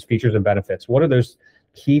blocks is features and benefits. What are those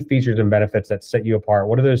key features and benefits that set you apart?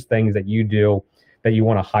 What are those things that you do that you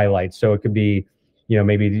want to highlight? So it could be,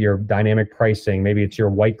 maybe your dynamic pricing, maybe it's your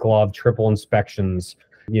white glove triple inspections.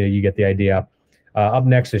 You get the idea. Up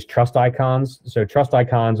next is trust icons. So trust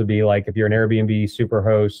icons would be like if you're an Airbnb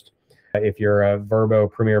superhost, if you're a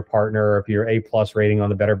Vrbo Premier Partner, if you're A+ rating on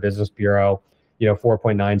the Better Business Bureau,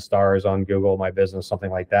 4.9 stars on Google My Business,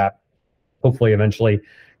 something like that. Hopefully, eventually,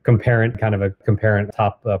 kind of a comparant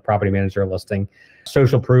top property manager listing.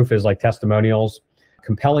 Social proof is like testimonials.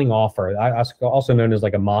 Compelling offer, also known as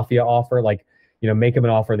like a mafia offer, like, make them an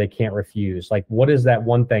offer they can't refuse. Like, what is that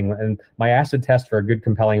one thing? And my acid test for a good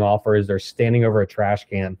compelling offer is they're standing over a trash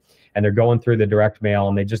can and they're going through the direct mail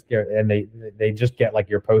and they just get like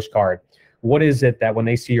your postcard. What is it that when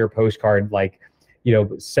they see your postcard, like,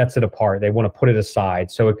 sets it apart? They want to put it aside.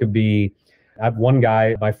 So it could be, I have one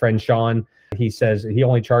guy, my friend Sean, he says he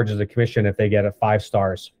only charges a commission if they get a 5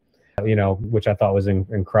 stars, which I thought was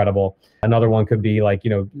incredible. Another one could be like,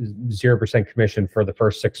 0% commission for the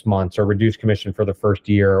first 6 months, or reduced commission for the first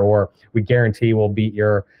year, or we guarantee we'll beat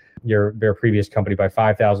your previous company by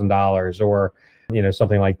 $5,000, or,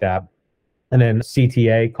 something like that. And then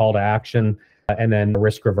CTA, call to action, and then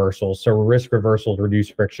risk reversals. So risk reversals reduce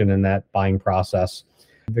friction in that buying process.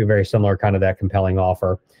 Very similar kind of that compelling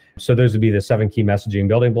offer. So those would be the 7 key messaging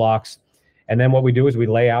building blocks. And then what we do is we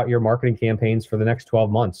lay out your marketing campaigns for the next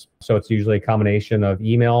 12 months. So it's usually a combination of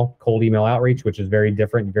cold email outreach, which is very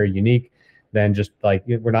different, very unique than just like,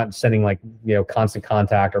 we're not sending like, Constant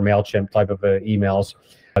Contact or MailChimp type of emails.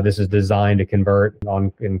 This is designed to convert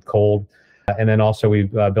in cold. And then also we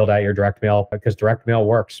build out your direct mail, because direct mail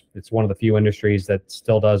works. It's one of the few industries that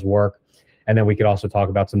still does work. And then we could also talk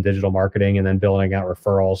about some digital marketing and then building out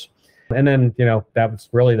referrals. And then, that's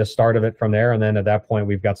really the start of it from there. And then at that point,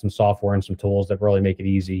 we've got some software and some tools that really make it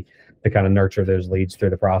easy to kind of nurture those leads through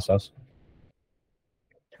the process.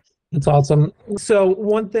 That's awesome. So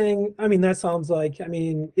one thing, that sounds like,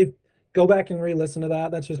 if go back and re-listen to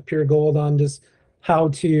that, that's just pure gold on just how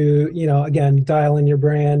to, again, dial in your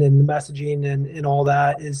brand and the messaging and all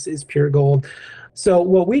that is pure gold. So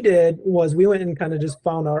what we did was we went and kind of just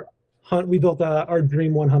found we built our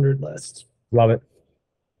Dream 100 list. Love it.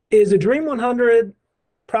 Is a Dream 100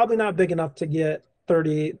 probably not big enough to get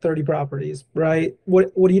 30 properties, right?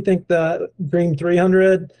 What do you think the Dream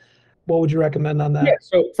 300, what would you recommend on that? Yeah,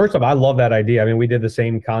 so first off, I love that idea. We did the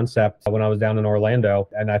same concept when I was down in Orlando,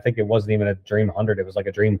 and I think it wasn't even a Dream 100, it was like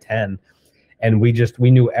a Dream 10. And we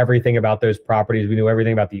knew everything about those properties. We knew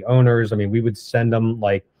everything about the owners. We would send them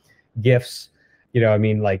like gifts.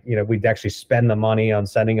 We'd actually spend the money on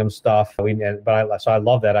sending them stuff. So I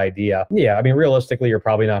love that idea. Yeah, realistically, you're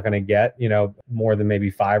probably not going to get, more than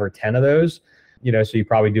maybe 5 or 10 of those. So you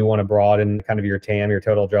probably do want to broaden kind of your TAM, your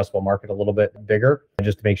total addressable market, a little bit bigger,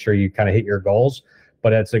 just to make sure you kind of hit your goals.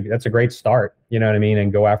 But that's a great start,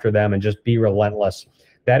 and go after them and just be relentless.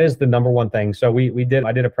 That is the number one thing. So I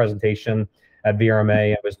did a presentation at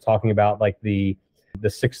VRMA. I was talking about like the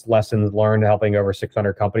 6 lessons learned helping over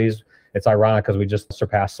 600 companies. It's ironic because we just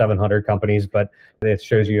surpassed 700 companies, but it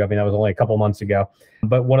shows you, that was only a couple months ago.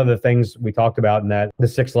 But one of the things we talked about in that the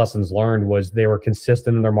 6 lessons learned was they were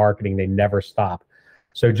consistent in their marketing. They never stop.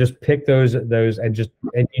 So just pick those and you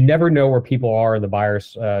never know where people are in the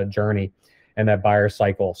buyer's journey and that buyer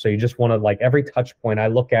cycle. So you just want to, like, every touch point, I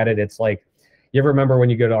look at it, it's like, You ever remember when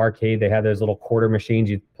you go to arcade, they had those little quarter machines,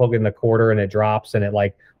 you plug in the quarter and it drops and it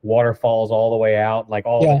like waterfalls all the way out, like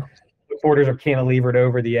all the quarters are cantilevered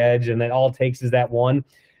over the edge, and then all it takes is that one.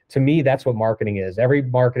 To me, that's what marketing is. Every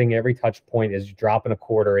touch point is dropping a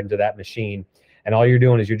quarter into that machine. And all you're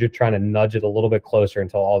doing is you're just trying to nudge it a little bit closer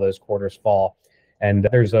until all those quarters fall. And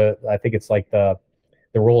I think it's like the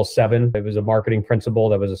rule of 7. It was a marketing principle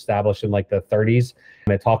that was established in like the 30s.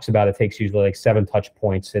 And it talks about it takes usually like 7 touch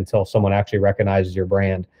points until someone actually recognizes your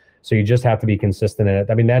brand. So you just have to be consistent in it.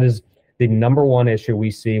 I mean, that is the number one issue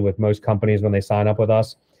we see with most companies when they sign up with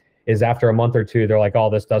us, is after a month or two, they're like, oh,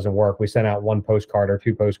 this doesn't work. We sent out 1 postcard or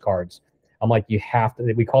 2 postcards. I'm like, you have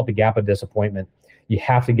to, we call it the gap of disappointment. You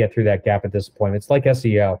have to get through that gap of disappointment. It's like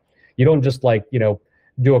SEO. You don't just like,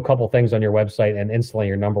 do a couple things on your website and instantly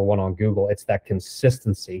you're number 1 on Google. It's that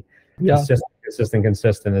consistency. Yeah.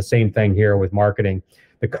 Consistent. The same thing here with marketing.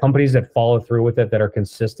 The companies that follow through with it, that are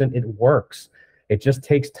consistent, it works. It just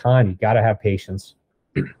takes time. You got to have patience.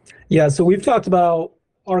 Yeah. So we've talked about,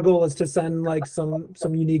 our goal is to send like some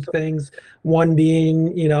unique things. One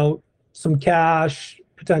being, some cash,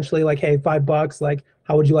 potentially like, hey, $5, like,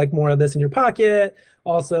 how would you like more of this in your pocket?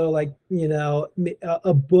 Also, like,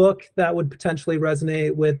 a book that would potentially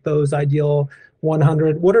resonate with those ideal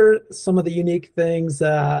 100. What are some of the unique things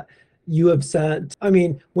that you have sent? I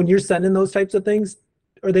mean, when you're sending those types of things,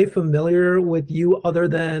 are they familiar with you other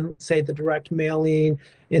than, say, the direct mailing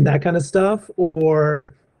and that kind of stuff? Or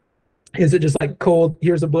is it just like cold,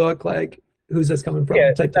 here's a book, like, who's this coming from?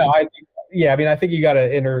 I mean, I think you got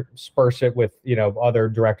to intersperse it with, other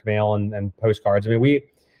direct mail and postcards. I mean,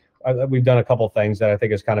 we've done a couple things that I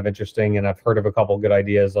think is kind of interesting, and I've heard of a couple of good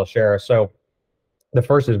ideas I'll share. So the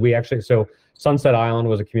first is Sunset Island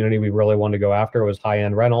was a community we really wanted to go after. It was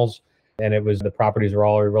high-end rentals, and the properties were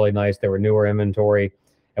all really nice. They were newer inventory,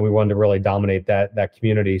 and we wanted to really dominate that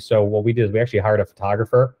community. So what we did is we actually hired a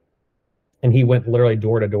photographer, and he went literally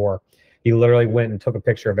door to door. He literally went and took a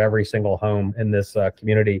picture of every single home in this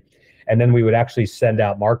community. And then we would actually send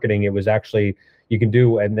out marketing. It was actually, you can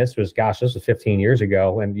do, and this was 15 years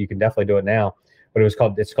ago, and you can definitely do it now, but it's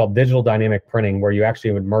called digital dynamic printing, where you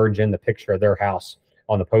actually would merge in the picture of their house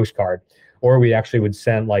on the postcard. Or we actually would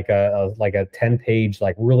send like a 10-page,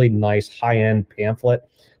 like really nice high-end pamphlet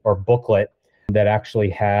or booklet that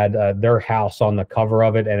actually had their house on the cover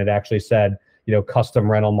of it. And it actually said,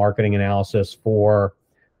 custom rental marketing analysis for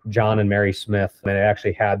John and Mary Smith, and it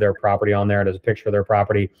actually had their property on there. There's a picture of their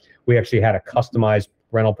property. We actually had a customized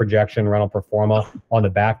rental projection, rental pro forma on the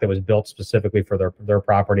back that was built specifically for their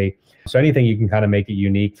property. So anything you can kind of make it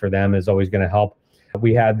unique for them is always going to help.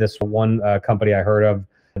 We had this one company I heard of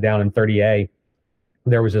down in 30A.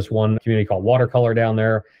 There was this one community called Watercolor down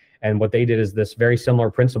there, and what they did is this very similar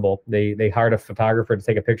principle. They hired a photographer to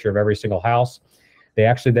take a picture of every single house. They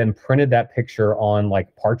actually then printed that picture on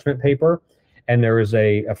like parchment paper. And there was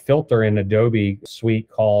a filter in Adobe suite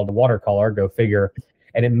called Watercolor, go figure.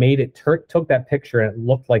 And it took that picture and it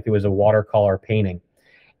looked like it was a watercolor painting.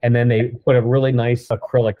 And then they put a really nice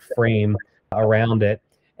acrylic frame around it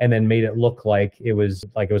and then made it look like it was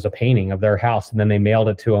a painting of their house. And then they mailed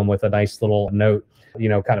it to them with a nice little note,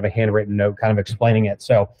 kind of a handwritten note, kind of explaining it.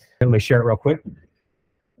 So let me share it real quick.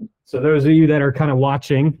 So those of you that are kind of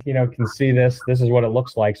watching, can see this. This is what it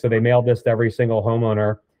looks like. So they mailed this to every single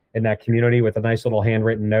homeowner in that community with a nice little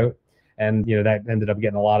handwritten note, and that ended up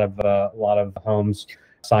getting a lot of homes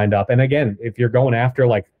signed up. And again, if you're going after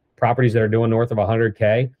like properties that are doing north of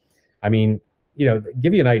 100K, I mean,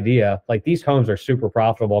 give you an idea, like these homes are super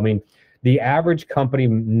profitable. I mean, the average company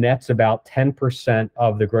nets about 10%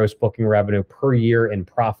 of the gross booking revenue per year in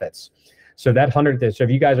profits. So so if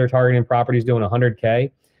you guys are targeting properties doing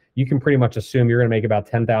 100K, you can pretty much assume you're going to make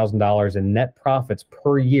about $10,000 in net profits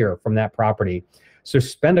per year from that property. So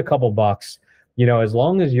spend a couple bucks, as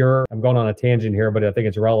long as I'm going on a tangent here, but I think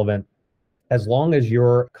it's relevant. As long as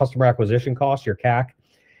your customer acquisition cost, your CAC,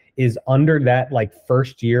 is under that like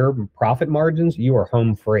first year profit margins, you are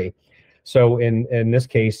home free. So in this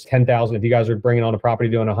case, 10,000, if you guys are bringing on a property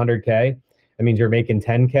doing 100K, that means you're making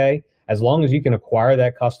 10K. As long as you can acquire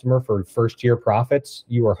that customer for first year profits,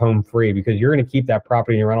 you are home free, because you're going to keep that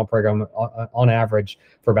property in your rental program on average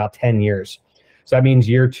for about 10 years. So that means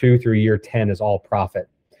year 2 through year 10 is all profit.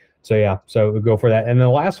 So yeah, so we go for that. And the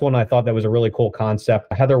last one I thought that was a really cool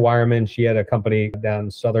concept. Heather Wireman, she had a company down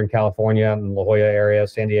in Southern California, in La Jolla area,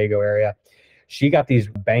 San Diego area. She got these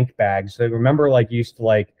bank bags. So remember, they used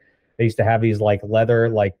to have these like leather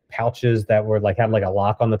like pouches that were like had like a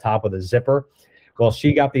lock on the top with a zipper. Well,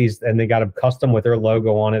 she got these, and they got them custom with her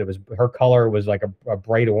logo on it. Her color was like a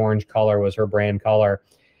bright orange color was her brand color.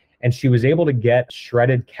 and she was able to get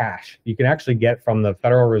shredded cash. You can actually get from the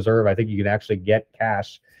Federal Reserve, I think you can actually get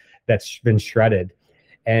cash that's been shredded.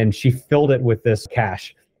 And she filled it with this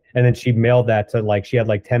cash. And then she mailed that to she had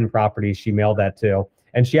 10 properties she mailed that to.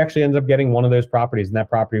 And she actually ended up getting one of those properties, and that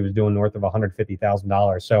property was doing north of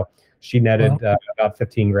 $150,000. So she netted about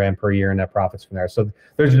 15 grand per year in net profits from there. So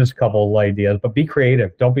there's just a couple of ideas, but be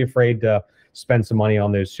creative. Don't be afraid to spend some money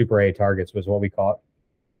on those Super A targets, was what we call it.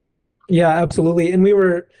 Yeah, absolutely. And we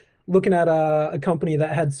were looking at a company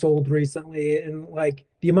that had sold recently, and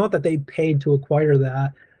the amount that they paid to acquire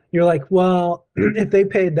that, you're like, well, if they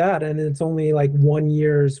paid that and it's only 1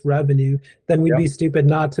 year's revenue, then we'd be stupid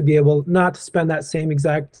not to spend that same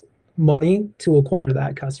exact money to acquire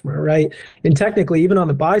that customer, right? And technically, even on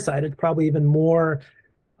the buy side, it's probably even more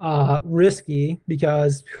risky,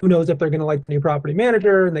 because who knows if they're going to like the new property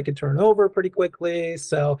manager, and they could turn over pretty quickly.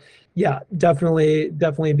 So yeah, definitely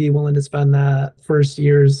be willing to spend that first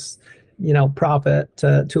year's profit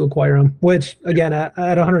to acquire them, which again at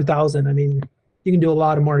 100,000, I mean, you can do a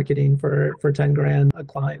lot of marketing for 10 grand a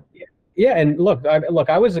client. Yeah, and look,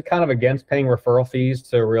 I was kind of against paying referral fees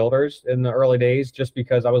to realtors in the early days, just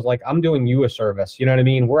because I was like, I'm doing you a service. You know what I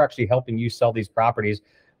mean? We're actually helping you sell these properties.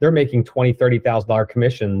 They're making $20,000-$30,000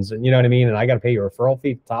 commissions, and you know what I mean? And I got to pay you a referral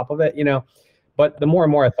fee on top of it, But the more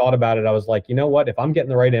and more I thought about it, I was like, you know what? If I'm getting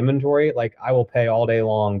the right inventory, I will pay all day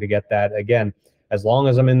long to get that. Again, as long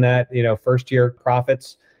as I'm in that, first year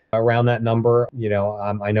profits around that number,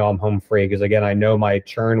 I know I'm home free, because again, I know my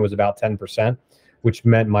churn was about 10%, which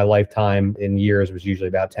meant my lifetime in years was usually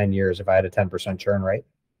about 10 years if I had a 10% churn rate.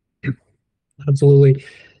 Absolutely.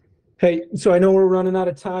 Hey, so I know we're running out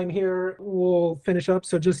of time here. We'll finish up.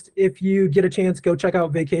 So just if you get a chance, go check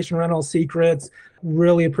out Vacation Rental Secrets.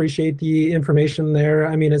 Really appreciate the information there.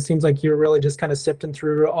 I mean, it seems like you're really just kind of sifting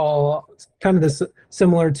through all kind of this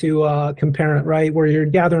similar to Comparent, right? Where you're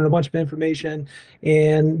gathering a bunch of information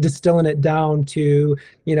and distilling it down to,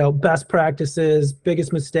 best practices,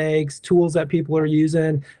 biggest mistakes, tools that people are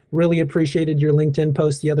using. Really appreciated your LinkedIn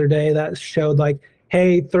post the other day that showed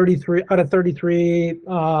hey, 33 out of 33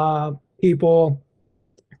 people,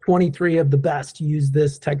 23 of the best use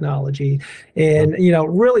this technology. And,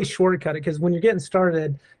 really shortcut it, because when you're getting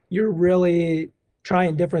started, you're really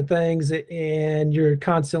trying different things and you're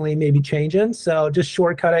constantly maybe changing. So just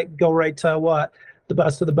shortcut it, go right to what the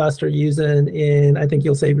best of the best are using, and I think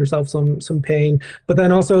you'll save yourself some pain. But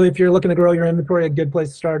then also, if you're looking to grow your inventory, a good place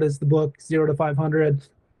to start is the book 0 to 500.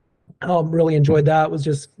 Really enjoyed that. Was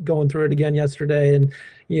just going through it again yesterday,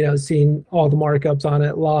 and seeing all the markups on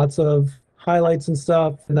it, lots of highlights and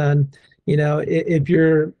stuff. And then if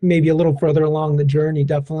you're maybe a little further along the journey,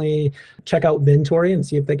 definitely check out Vintory and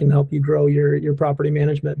see if they can help you grow your property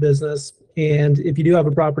management business. And if you do have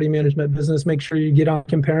a property management business, make sure you get on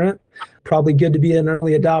Comparent. Probably good to be an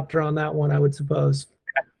early adopter on that one, I would suppose.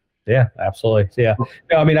 Yeah, absolutely. Yeah.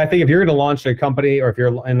 No, I mean, I think if you're going to launch a company, or if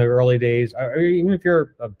you're in the early days, or even if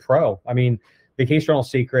you're a pro, I mean, Vacation Rental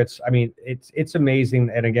Secrets, I mean, it's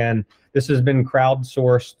amazing. And again, this has been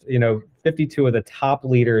crowdsourced, 52 of the top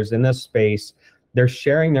leaders in this space, they're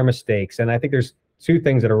sharing their mistakes. And I think there's two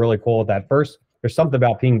things that are really cool with that. First, there's something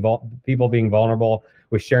about people being vulnerable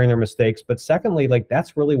with sharing their mistakes. But secondly,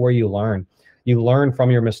 that's really where you learn. You learn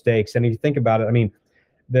from your mistakes. And if you think about it, I mean,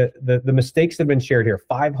 the mistakes that have been shared here,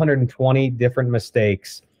 520 different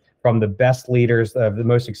mistakes from the best leaders of the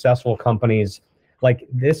most successful companies.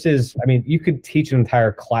 This is, I mean, you could teach an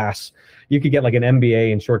entire class. You could get an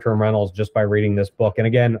MBA in short-term rentals just by reading this book. And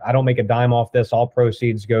again, I don't make a dime off this. All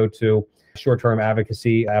proceeds go to short-term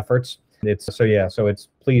advocacy efforts. So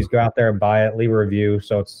please go out there and buy it, leave a review.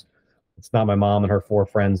 So it's not my mom and her 4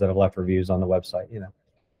 friends that have left reviews on the website,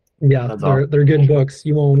 Yeah, they're good books.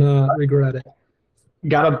 You won't regret it.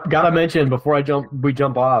 Gotta mention before we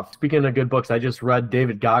jump off. Speaking of good books, I just read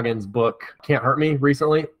David Goggins' book "Can't Hurt Me"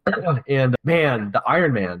 recently, and man, the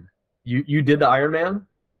Iron Man. You did the Iron Man?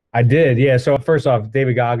 I did, yeah. So first off,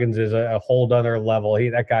 David Goggins is a whole other level.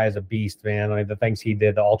 That guy is a beast, man. I mean, the things he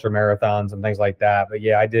did, the ultra marathons and things like that. But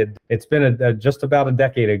yeah, I did. It's been just about a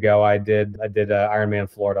decade ago. I did Ironman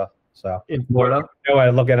Florida. So in Florida, I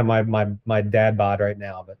look at my dad bod right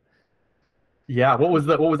now, but. Yeah. What was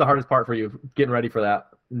the hardest part for you getting ready for that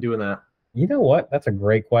and doing that? You know what? That's a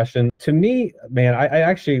great question. To me, man,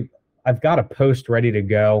 I've got a post ready to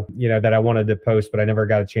go, that I wanted to post, but I never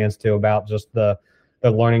got a chance to, about just the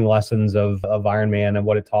learning lessons of Ironman and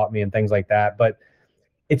what it taught me and things like that. But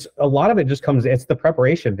it's a lot of it just it's the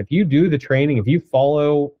preparation. If you do the training, if you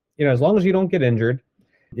follow, as long as you don't get injured,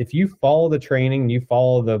 if you follow the training, you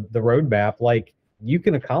follow the roadmap, you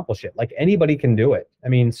can accomplish it. Anybody can do it. I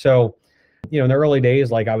mean, so In the early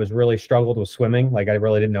days, like I was really struggled with swimming. Like I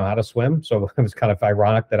really didn't know how to swim. So it was kind of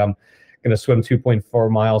ironic that I'm going to swim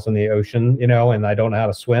 2.4 miles in the ocean, and I don't know how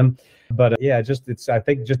to swim. But I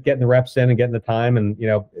think just getting the reps in and getting the time. And,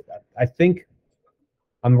 I think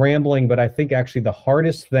I'm rambling, but I think actually the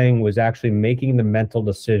hardest thing was actually making the mental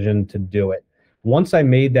decision to do it. Once I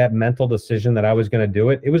made that mental decision that I was going to do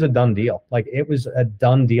it, it was a done deal. Like it was a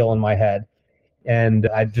done deal in my head. And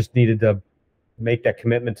I just needed to make that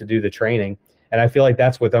commitment to do the training. And I feel like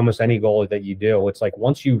that's with almost any goal that you do. It's like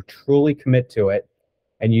once you truly commit to it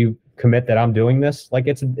and you commit that I'm doing this, like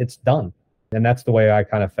it's done. And that's the way I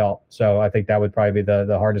kind of felt. So I think that would probably be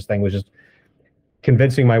the hardest thing, was just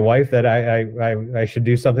convincing my wife that I should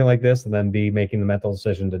do something like this, and then be making the mental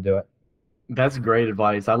decision to do it. That's great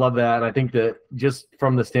advice. I love that. And I think that just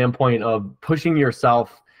from the standpoint of pushing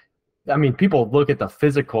yourself, I mean, people look at the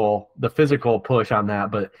physical push on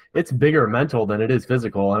that, but it's bigger mental than it is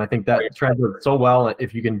physical. And I think that translates so well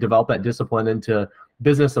if you can develop that discipline into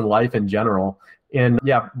business and life in general. And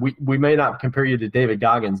yeah, we may not compare you to David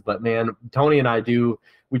Goggins, but man, Tony and I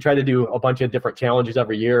we try to do a bunch of different challenges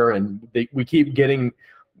every year, and we keep having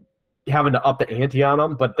to up the ante on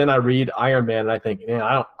them. But then I read Ironman and I think, man,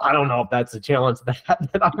 I don't know if that's a challenge that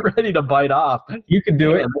I'm ready to bite off. You can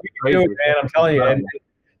do it. You can do it, man. I'm telling you. And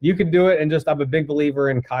you can do it. And just, I'm a big believer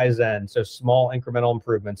in Kaizen. So small incremental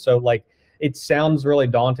improvements. So like, it sounds really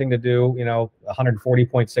daunting to do,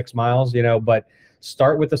 140.6 miles, but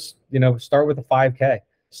start with a 5K,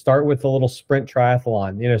 start with a little sprint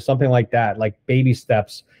triathlon, something like that, like baby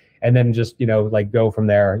steps. And then just, like go from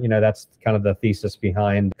there. That's kind of the thesis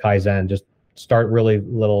behind Kaizen. Just start really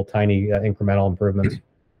little tiny incremental improvements.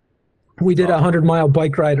 We did a 100-mile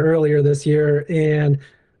bike ride earlier this year. And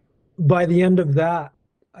by the end of that,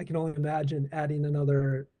 I can only imagine adding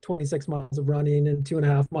another 26 miles of running and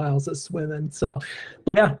 2.5 miles of swimming. So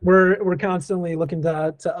yeah, we're constantly looking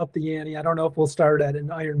to up the ante. I don't know if we'll start at an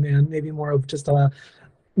Ironman, maybe more of just a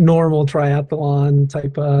normal triathlon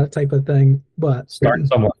type of thing, but start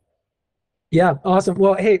somewhere. Yeah, awesome.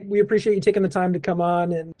 Well, hey, we appreciate you taking the time to come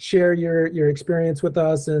on and share your experience with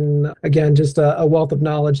us. And again, just a wealth of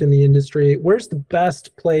knowledge in the industry. Where's the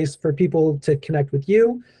best place for people to connect with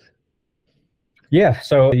you? Yeah,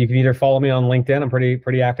 so you can either follow me on LinkedIn. I'm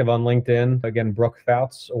pretty active on LinkedIn. Again, Brooke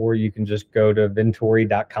Pfautz, or you can just go to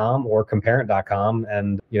Vintori.com or Comparent.com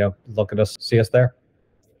and look at us, see us there.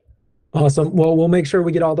 Awesome. Well, we'll make sure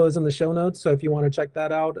we get all those in the show notes. So if you want to check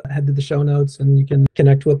that out, head to the show notes and you can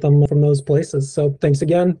connect with them from those places. So thanks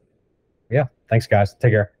again. Yeah, thanks guys.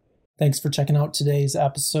 Take care. Thanks for checking out today's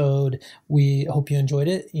episode. We hope you enjoyed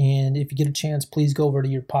it. And if you get a chance, please go over to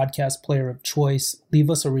your podcast player of choice. Leave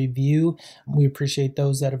us a review. We appreciate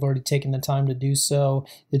those that have already taken the time to do so.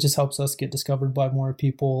 It just helps us get discovered by more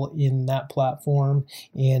people in that platform.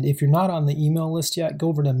 And if you're not on the email list yet, go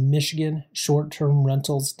over to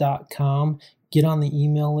MichiganShortTermRentals.com. Get on the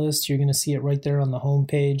email list. You're going to see it right there on the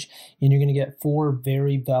homepage, and you're going to get 4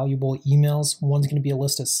 very valuable emails. One's going to be a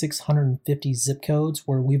list of 650 zip codes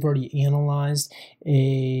where we've already analyzed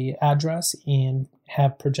a address and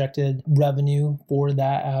have projected revenue for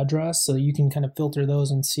that address. So you can kind of filter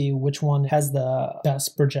those and see which one has the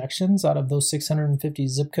best projections out of those 650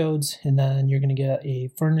 zip codes. And then you're going to get a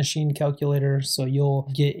furnishing calculator. So you'll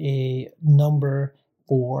get a number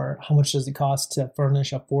for how much does it cost to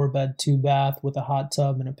furnish a 4-bed, 2-bath with a hot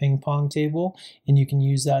tub and a ping pong table. And you can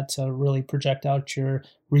use that to really project out your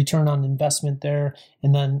return on investment there.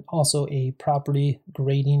 And then also a property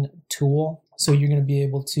grading tool. So you're going to be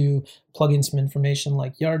able to plug in some information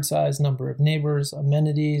like yard size, number of neighbors,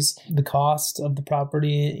 amenities, the cost of the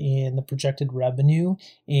property, and the projected revenue.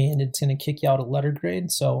 And it's going to kick you out a letter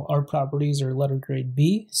grade. So our properties are letter grade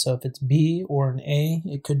B. So if it's B or an A,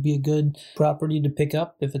 it could be a good property to pick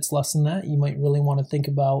up. If it's less than that, you might really want to think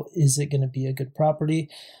about, is it going to be a good property?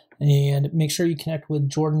 And make sure you connect with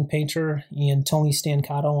Jordan Painter and Tony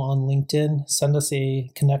Stancato on LinkedIn. Send us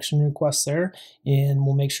a connection request there, and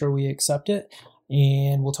we'll make sure we accept it.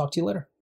 And we'll talk to you later.